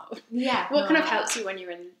get out of. Yeah. What kind of helps you when you're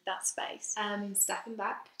in that space? Stepping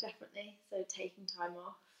back, definitely. So taking time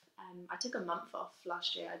off. I took a month off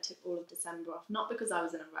last year. I took all of December off, not because I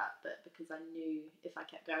was in a rut, but because I knew if I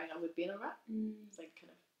kept going, I would be in a rut. So kind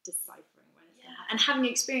of deciphering when it's going to happen. And having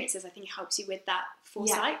experiences, I think, helps you with that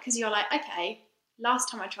foresight, because you're like, okay, last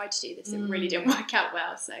time I tried to do this, it really didn't work out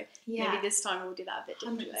well, so maybe this time we'll do that a bit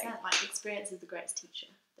differently. 100%. Like, experience is the greatest teacher.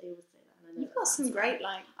 They always say that. And I know You've got some great,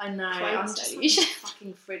 like, I know. I'm just like a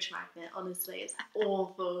fucking fridge magnet, honestly. It's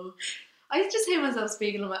awful. I just hear myself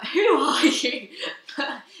speaking, I'm like, who are you?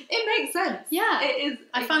 It makes sense. Yeah. It is.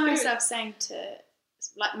 I find myself saying to,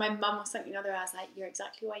 like, my mum or something the other day, I was like, you're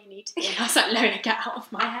exactly where you need to be. And I was like, Lola, get out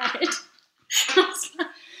of my head.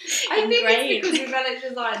 I think it's because with Relic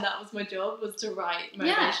Design, that was my job, was to write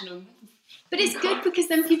motivational. But it's good because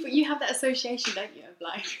then you have that association, don't you? Of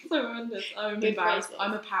like, so horrendous. I'm embarrassed.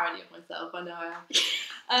 I'm a parody of myself. I know I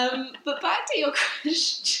am. But back to your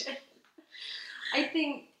question. I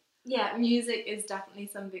think, music is definitely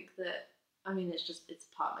something that, I mean, it's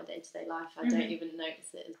part of my day-to-day life. I don't even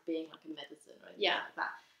notice it as being like a medicine or anything like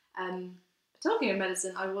that. Talking of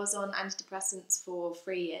medicine, I was on antidepressants for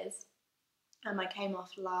 3 years. I came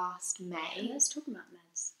off last May. Let's talk about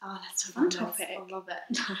meds. Oh, that's a fun topic. topic. I love it.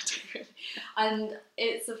 No, I don't really. And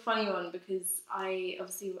it's a funny one because I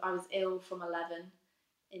was ill from 11.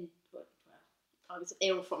 I was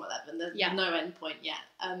ill from 11. There's no end point yet.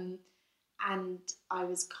 And I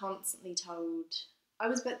was constantly told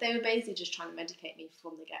but they were basically just trying to medicate me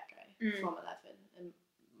from the get-go from 11. And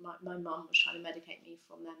my mum was trying to medicate me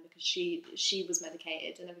from them because she was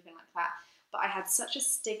medicated and everything like that. But I had such a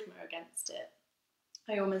stigma against it.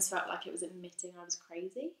 I almost felt like it was admitting I was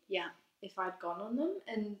crazy. Yeah. If I'd gone on them.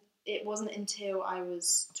 And it wasn't until I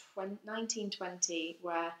was 19, 20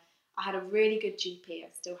 where I had a really good GP. I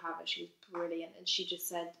still have her. She was brilliant. And she just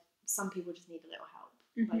said, some people just need a little help.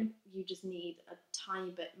 Like, you just need a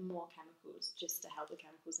tiny bit more chemicals just to help the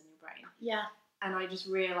chemicals in your brain. Yeah. And I just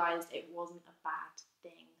realised it wasn't a bad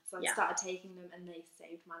thing. So I started taking them and they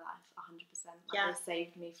saved my life 100%. They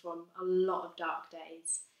saved me from a lot of dark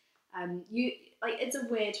days. It's a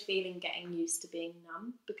weird feeling getting used to being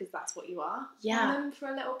numb because that's what you are. Yeah. Numb for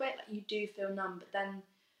a little bit, like you do feel numb, but then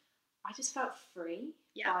I just felt free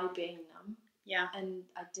by being numb. Yeah. And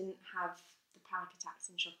I didn't have the panic attacks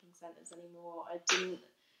in shopping centres anymore.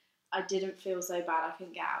 I didn't feel so bad. I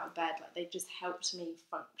couldn't get out of bed. Like, they just helped me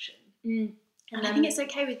function. And I think it's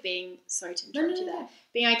okay with being, sorry to interrupt you there,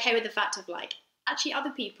 being okay with the fact of like, actually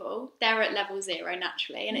other people, they're at level 0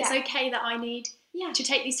 naturally, and it's okay that I need to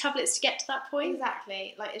take these tablets to get to that point.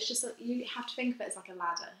 Exactly. Like, it's just, you have to think of it as like a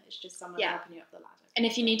ladder. It's just someone helping you up the ladder. And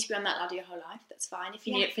if you need to be on that ladder your whole life, that's fine. If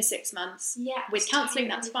you need it for 6 months with counselling,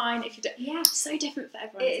 that's fine. If you don't, it's so different for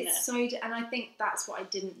everyone, isn't it? And I think that's what I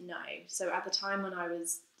didn't know. So at the time when I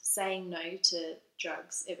was saying no to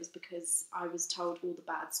drugs, it was because I was told all the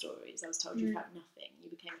bad stories. I was told you felt nothing, you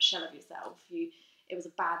became a shell of yourself, it was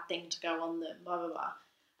a bad thing to go on them, blah blah blah.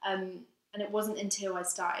 And it wasn't until I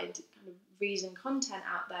started kind of reading content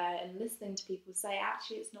out there and listening to people say,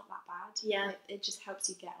 actually, it's not that bad. Yeah, like, it just helps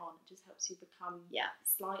you get on. It just helps you become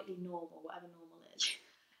slightly normal, whatever normal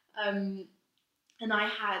is. And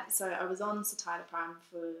I was on citalopram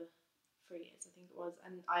for 3 years, I think it was,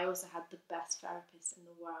 and I also had the best therapist in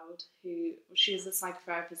the world. She was a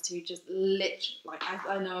psychotherapist who just literally, like,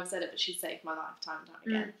 I know I've said it, but she saved my life time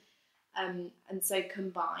and time again. And so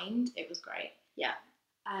combined, it was great. Yeah.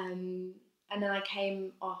 And then I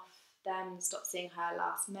came off them, stopped seeing her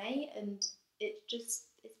last May, and it's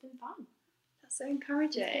been fun. That's so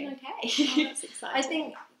encouraging. It's been okay. Oh, that's exciting. I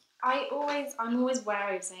think I'm always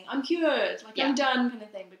wary of saying I'm cured, like I'm done kind of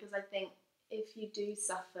thing, because I think if you do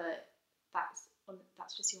suffer, that's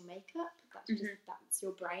that's just your makeup. That's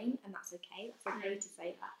your brain, and that's okay. That's okay to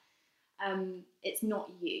say that. It's not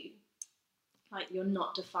you. Like, you're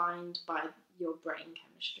not defined by your brain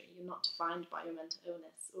chemistry. You're not defined by your mental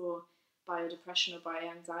illness or by your depression or by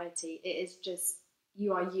your anxiety. It is just,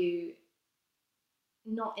 you are you,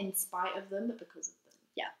 not in spite of them, but because of them.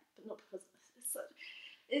 Yeah. But not because of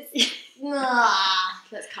it's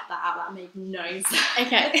let's cut that out. That made no sense.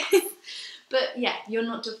 Okay. But yeah, you're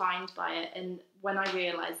not defined by it. And when I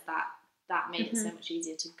realised that made it so much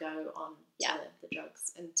easier to go on to the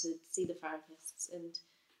drugs and to see the therapists and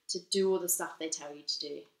to do all the stuff they tell you to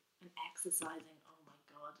do. And exercising, oh my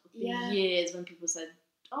God. For years when people said,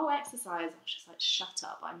 oh, exercise, I was just like, shut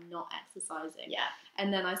up, I'm not exercising. Yeah.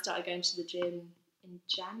 And then I started going to the gym in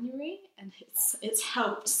January, and it's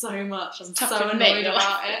helped so much. I'm so annoyed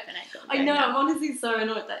about it. I know, I'm honestly so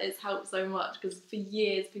annoyed that it's helped so much, because for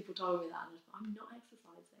years people told me that, and I'm not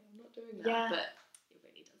exercising, I'm not doing that, but it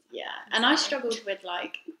really does. Yeah, and I struggled with,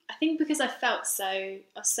 like, I think because I was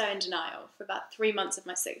so in denial for about 3 months of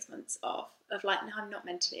my 6 months off, of like, no, I'm not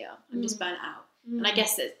mentally ill, I'm just burnt out. And I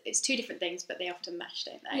guess it's two different things, but they often mesh,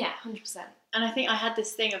 don't they? Yeah, 100%. And I think I had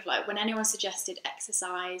this thing of, like, when anyone suggested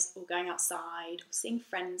exercise or going outside or seeing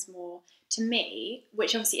friends more, to me,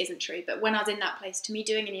 which obviously isn't true, but when I was in that place, to me,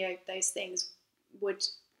 doing any of those things would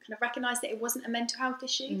kind of recognise that it wasn't a mental health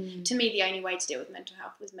issue. To me, the only way to deal with mental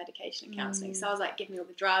health was medication and counselling. So I was like, give me all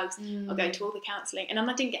the drugs, I'll go to all the counselling. And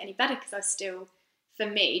I didn't get any better because I was still, for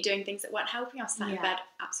me, doing things that weren't helping. I was sat in bed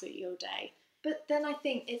absolutely all day. But then I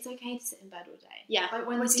think it's okay to sit in bed all day. Yeah, like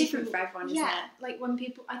when it's different for everyone, isn't it? Yeah, like when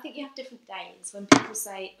people, I think you have different days. When people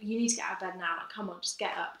say, you need to get out of bed now, like, come on, just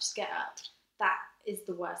get up. That is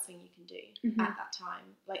the worst thing you can do at that time.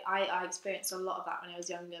 Like, I experienced a lot of that when I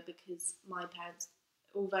was younger, because my parents,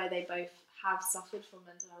 although they both have suffered from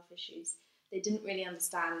mental health issues, they didn't really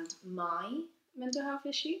understand my mental health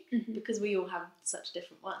issue, because we all have such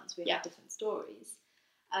different ones. We have different stories.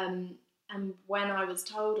 And when I was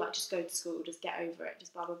told, like, just go to school, just get over it,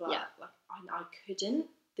 just blah, blah, blah, like, I couldn't.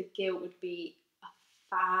 The guilt would be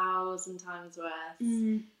 1,000 times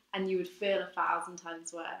worse. And you would feel 1,000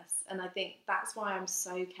 times worse. And I think that's why I'm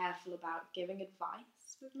so careful about giving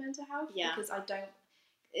advice with mental health. Yeah. Because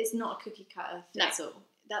it's not a cookie cutter fits all.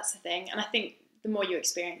 That's the thing. And I think the more you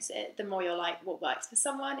experience it, the more you're like, what works for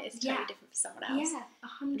someone is totally different for someone else. Yeah,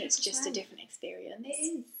 100%. And it's just a different experience. It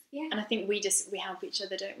is, yeah. And I think we help each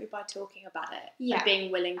other, don't we, by talking about it. Yeah. And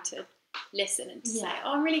being willing to listen and to say,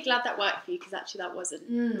 oh, I'm really glad that worked for you, because actually that wasn't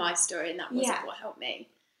my story and that wasn't what helped me.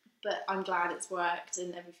 But I'm glad it's worked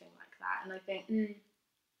and everything like that. And I think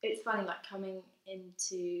it's funny, like, coming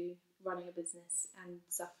into running a business and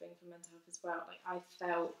suffering from mental health as well. Like, I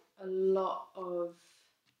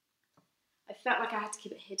felt like I had to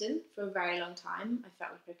keep it hidden for a very long time. I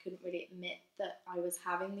felt like I couldn't really admit that I was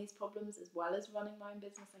having these problems, as well as running my own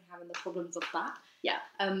business and having the problems of that. Yeah.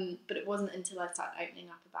 But it wasn't until I started opening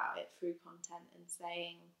up about it through content and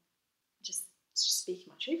saying, just speaking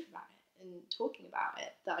my truth about it and talking about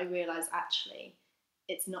it, that I realised actually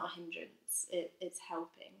it's not a hindrance. It's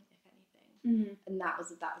helping, if anything. And that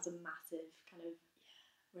was a massive kind of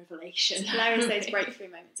revelation. There is those breakthrough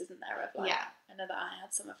moments, isn't there? Of like, I know that I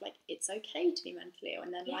had some of, like, it's okay to be mentally ill,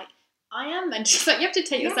 and then like, I am mentally. Like, you have to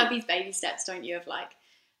take yourself these baby steps, don't you? Of like,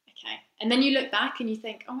 okay, and then you look back and you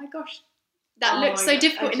think, oh my gosh, that looks so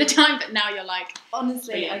difficult in the time, but now you're like,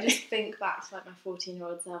 honestly, brilliant. I just think back to, like, my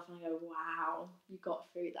 14-year-old self, and I go, wow, you got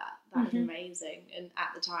through that. That is amazing. And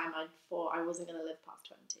at the time, I thought I wasn't going to live past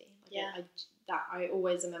 20. Like, I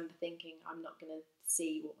always remember thinking, I'm not going to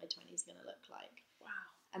see what my 20s is going to look like. wow.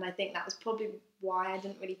 And I think that was probably why I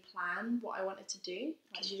didn't really plan what I wanted to do.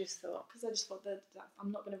 Because you just thought. Because I just thought that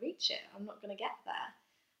I'm not going to reach it. I'm not going to get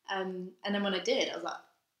there. And then when I did, I was like,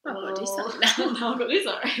 I've got to do something now. Now I've got to do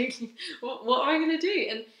something. What am I going to do?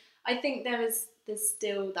 And I think there's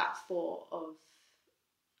still that thought of,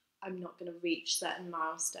 I'm not going to reach certain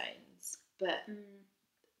milestones. But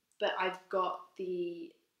I've got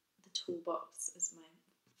the toolbox, as my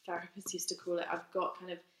therapist used to call it. I've got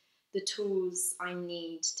kind of the tools I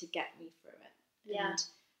need to get me through it. Yeah. And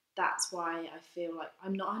that's why I feel like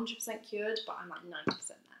I'm not 100% cured, but I'm like 90%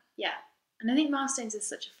 there. Yeah. And I think milestones is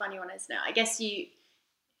such a funny one, isn't it? I guess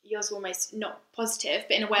yours were almost not positive,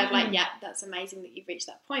 but in a way of like, yeah, that's amazing that you've reached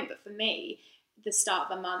that point. But for me, the start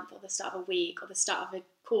of a month or the start of a week or the start of a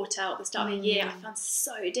quarter or the start of a year, I found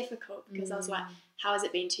so difficult, because I was like, how has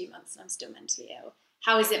it been 2 months and I'm still mentally ill?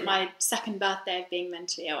 How is it my second birthday of being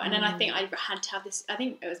mentally ill? And then I think I had to have this, I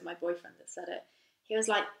think it was my boyfriend that said it. He was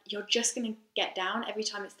like, you're just going to get down every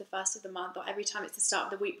time it's the first of the month or every time it's the start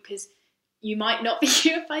of the week, because you might not be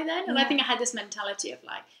cured by then. And I think I had this mentality of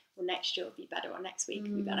like, well, next year will be better, or next week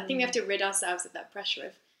will be better. I think we have to rid ourselves of that pressure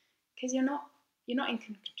of, because you're not in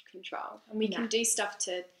control, and we can do stuff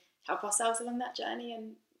to help ourselves along that journey.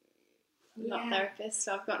 And I'm not a therapist,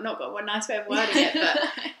 so I've not got one nice way of wording it,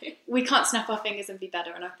 but we can't snap our fingers and be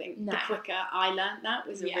better. And I think the quicker I learned that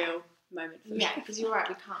was a real moment for me. Yeah, because you're right,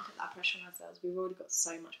 we can't put that pressure on ourselves. We've already got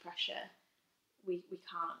so much pressure. We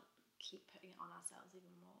can't keep putting it on ourselves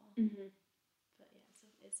even more. Mm-hmm. But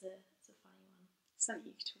yeah, it's a funny one. Something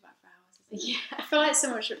you could talk about for hours, isn't it? Yeah. I feel like so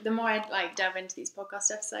much, the more I like delve into these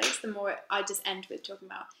podcast episodes, the more I just end with talking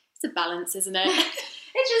about, it's a balance, isn't it?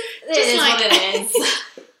 It is what it is.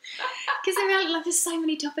 Because there's so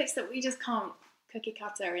many topics that we just can't cookie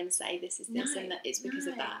cutter and say this is this and that it's because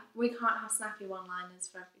of that. We can't have snappy one-liners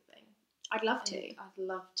for everything. I'd love to. I'd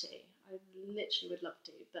love to. I literally would love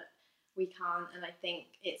to, but we can't. And I think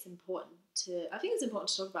it's important to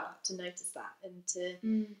talk about, to notice that, and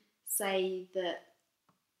to say that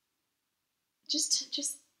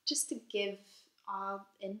just to give our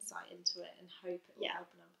insight into it and hope it will help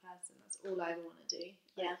another person. That's all I ever want to do.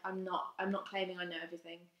 Yeah. I'm not claiming I know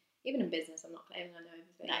everything. Even in business, I'm not claiming I know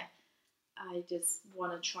everything. No. I just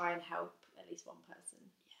want to try and help at least one person.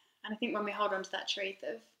 Yeah. And I think when we hold on to that truth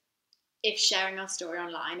of, if sharing our story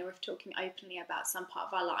online or if talking openly about some part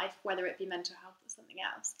of our life, whether it be mental health or something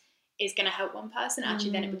else, is going to help one person,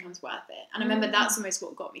 actually then it becomes worth it. And I remember that's almost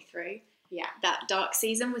what got me through that dark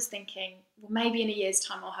season, was thinking, well, maybe in a year's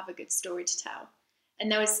time I'll have a good story to tell.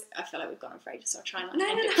 And I feel like we've gone on for ages, so I'll try and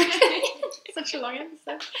end it. Such a long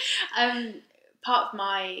episode. Part of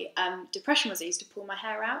my depression was I used to pull my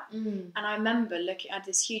hair out. And I remember I had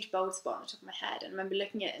this huge bald spot on the top of my head, and I remember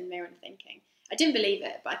looking at it in the mirror and thinking, I didn't believe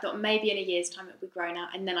it, but I thought maybe in a year's time it would be grown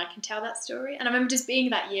out and then I can tell that story. And I remember just being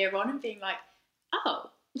that year on and being like, oh,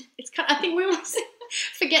 it's kind of, I think we almost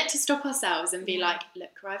forget to stop ourselves and be like,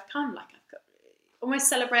 look where I've come, like I've got, almost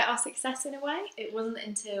celebrate our success in a way. It wasn't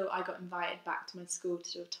until I got invited back to my school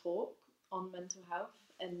to do a talk on mental health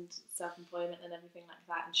and self-employment and everything like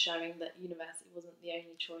that, and showing that university wasn't the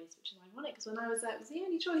only choice, which is ironic because when I was there it was the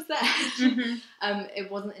only choice there. It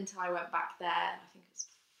wasn't until I went back there, I think it was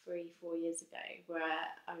 3-4 years ago, where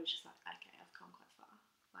I was just like, okay, I've come quite far,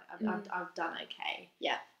 like I've done okay.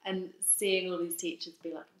 And seeing all these teachers be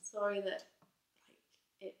like, I'm sorry that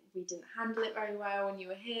we didn't handle it very well when you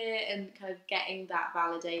were here, and kind of getting that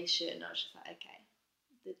validation, I was just like, okay,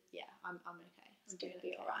 I'm okay. I'm doing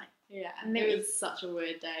it alright. Yeah, and it was such a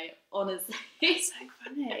weird day, honestly. It's so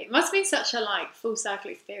funny. It must have been such a full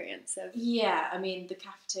circle experience of. Yeah, I mean the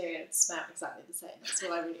cafeteria smelled exactly the same. That's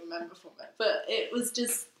all I really remember from it. But it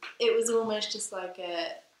was almost just like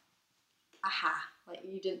aha, like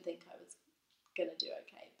you didn't think I was gonna do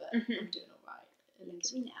okay, but I'm doing alright. Look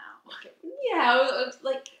at me now.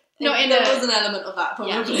 Yeah, there was an element of that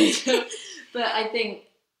probably, but I think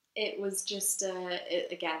it was just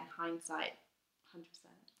again hindsight, 100%.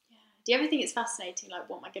 Yeah. Do you ever think it's fascinating, like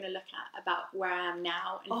what am I going to look at about where I am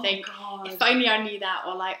now, and think, God, if only I knew that,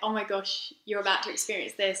 or like, oh my gosh, you're about to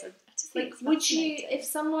experience this. I just think it's would you, if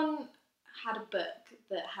someone had a book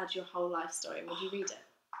that had your whole life story, would you read it?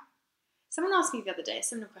 Someone asked me the other day a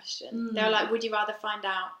similar question. They were like, would you rather find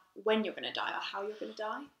out when you're going to die or how you're going to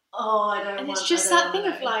die? Oh, I don't. And it's just that thing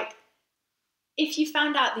of like, if you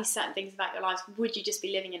found out these certain things about your life, would you just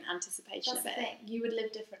be living in anticipation of it? Thing. You would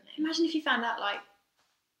live differently. Imagine if you found out like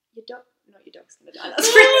your dog's going to die. That's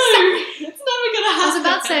it's never going to happen. I was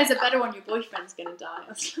about to say, is it better when your boyfriend's going to die?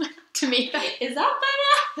 To me, is that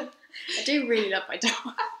better? I do really love my dog.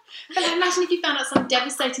 But like, imagine if you found out some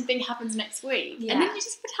devastating thing happens next week, and then you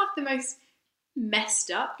just would have the most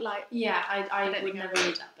messed up, like. Yeah, I would never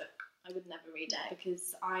read that book. I would never read it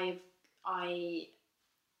because I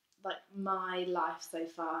like my life so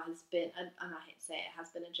far has been, and I hate to say it, has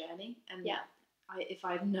been a journey. And if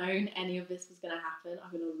I'd known any of this was going to happen,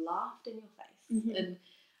 I would have laughed in your face, and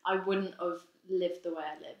I wouldn't have lived the way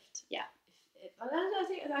I lived. Yeah, I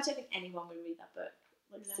don't think anyone would read that book.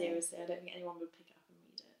 Like seriously, I don't think anyone would pick it up and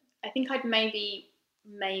read it. I think I'd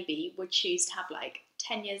maybe would choose to have like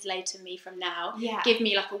 10 years later me from now give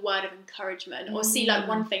me like a word of encouragement, or see like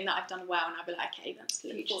one thing that I've done well, and I'll be like, okay, that's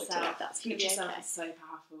look forward to it. That's future self is so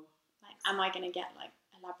powerful. Like, am I going to get like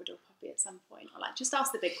a Labrador puppy at some point, or like just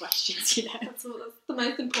ask the big questions? You know, that's the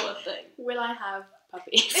most important thing. Will I have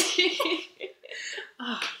puppies?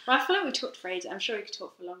 Well, I feel like we talked for ages. I'm sure we could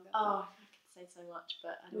talk for longer. Oh, I could say so much,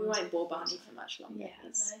 but I don't we won't bore Barney for much longer. Yeah,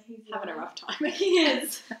 he's having a rough time. He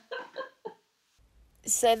is.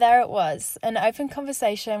 So there it was, an open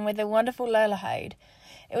conversation with the wonderful Lola Hode.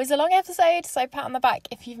 It was a long episode, so pat on the back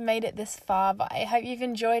if you've made it this far, but I hope you've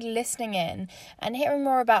enjoyed listening in and hearing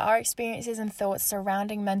more about our experiences and thoughts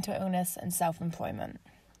surrounding mental illness and self-employment.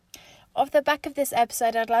 Off the back of this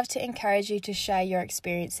episode, I'd love to encourage you to share your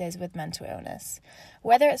experiences with mental illness.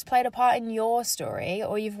 Whether it's played a part in your story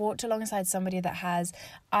or you've walked alongside somebody that has,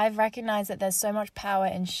 I've recognised that there's so much power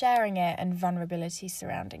in sharing it and vulnerability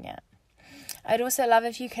surrounding it. I'd also love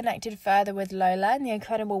if you connected further with Lola and the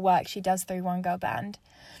incredible work she does through One Girl Band.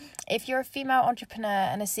 If you're a female entrepreneur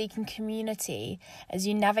and are seeking community as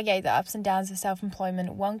you navigate the ups and downs of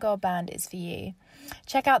self-employment, One Girl Band is for you.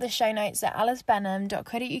 Check out the show notes at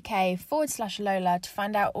alicebenham.co.uk/Lola to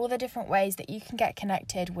find out all the different ways that you can get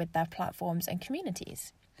connected with their platforms and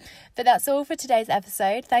communities. But that's all for today's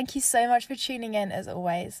episode. Thank you so much for tuning in as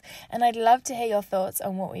always. And I'd love to hear your thoughts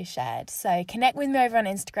on what we've shared. So connect with me over on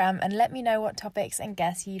Instagram and let me know what topics and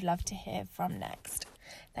guests you'd love to hear from next.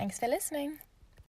 Thanks for listening.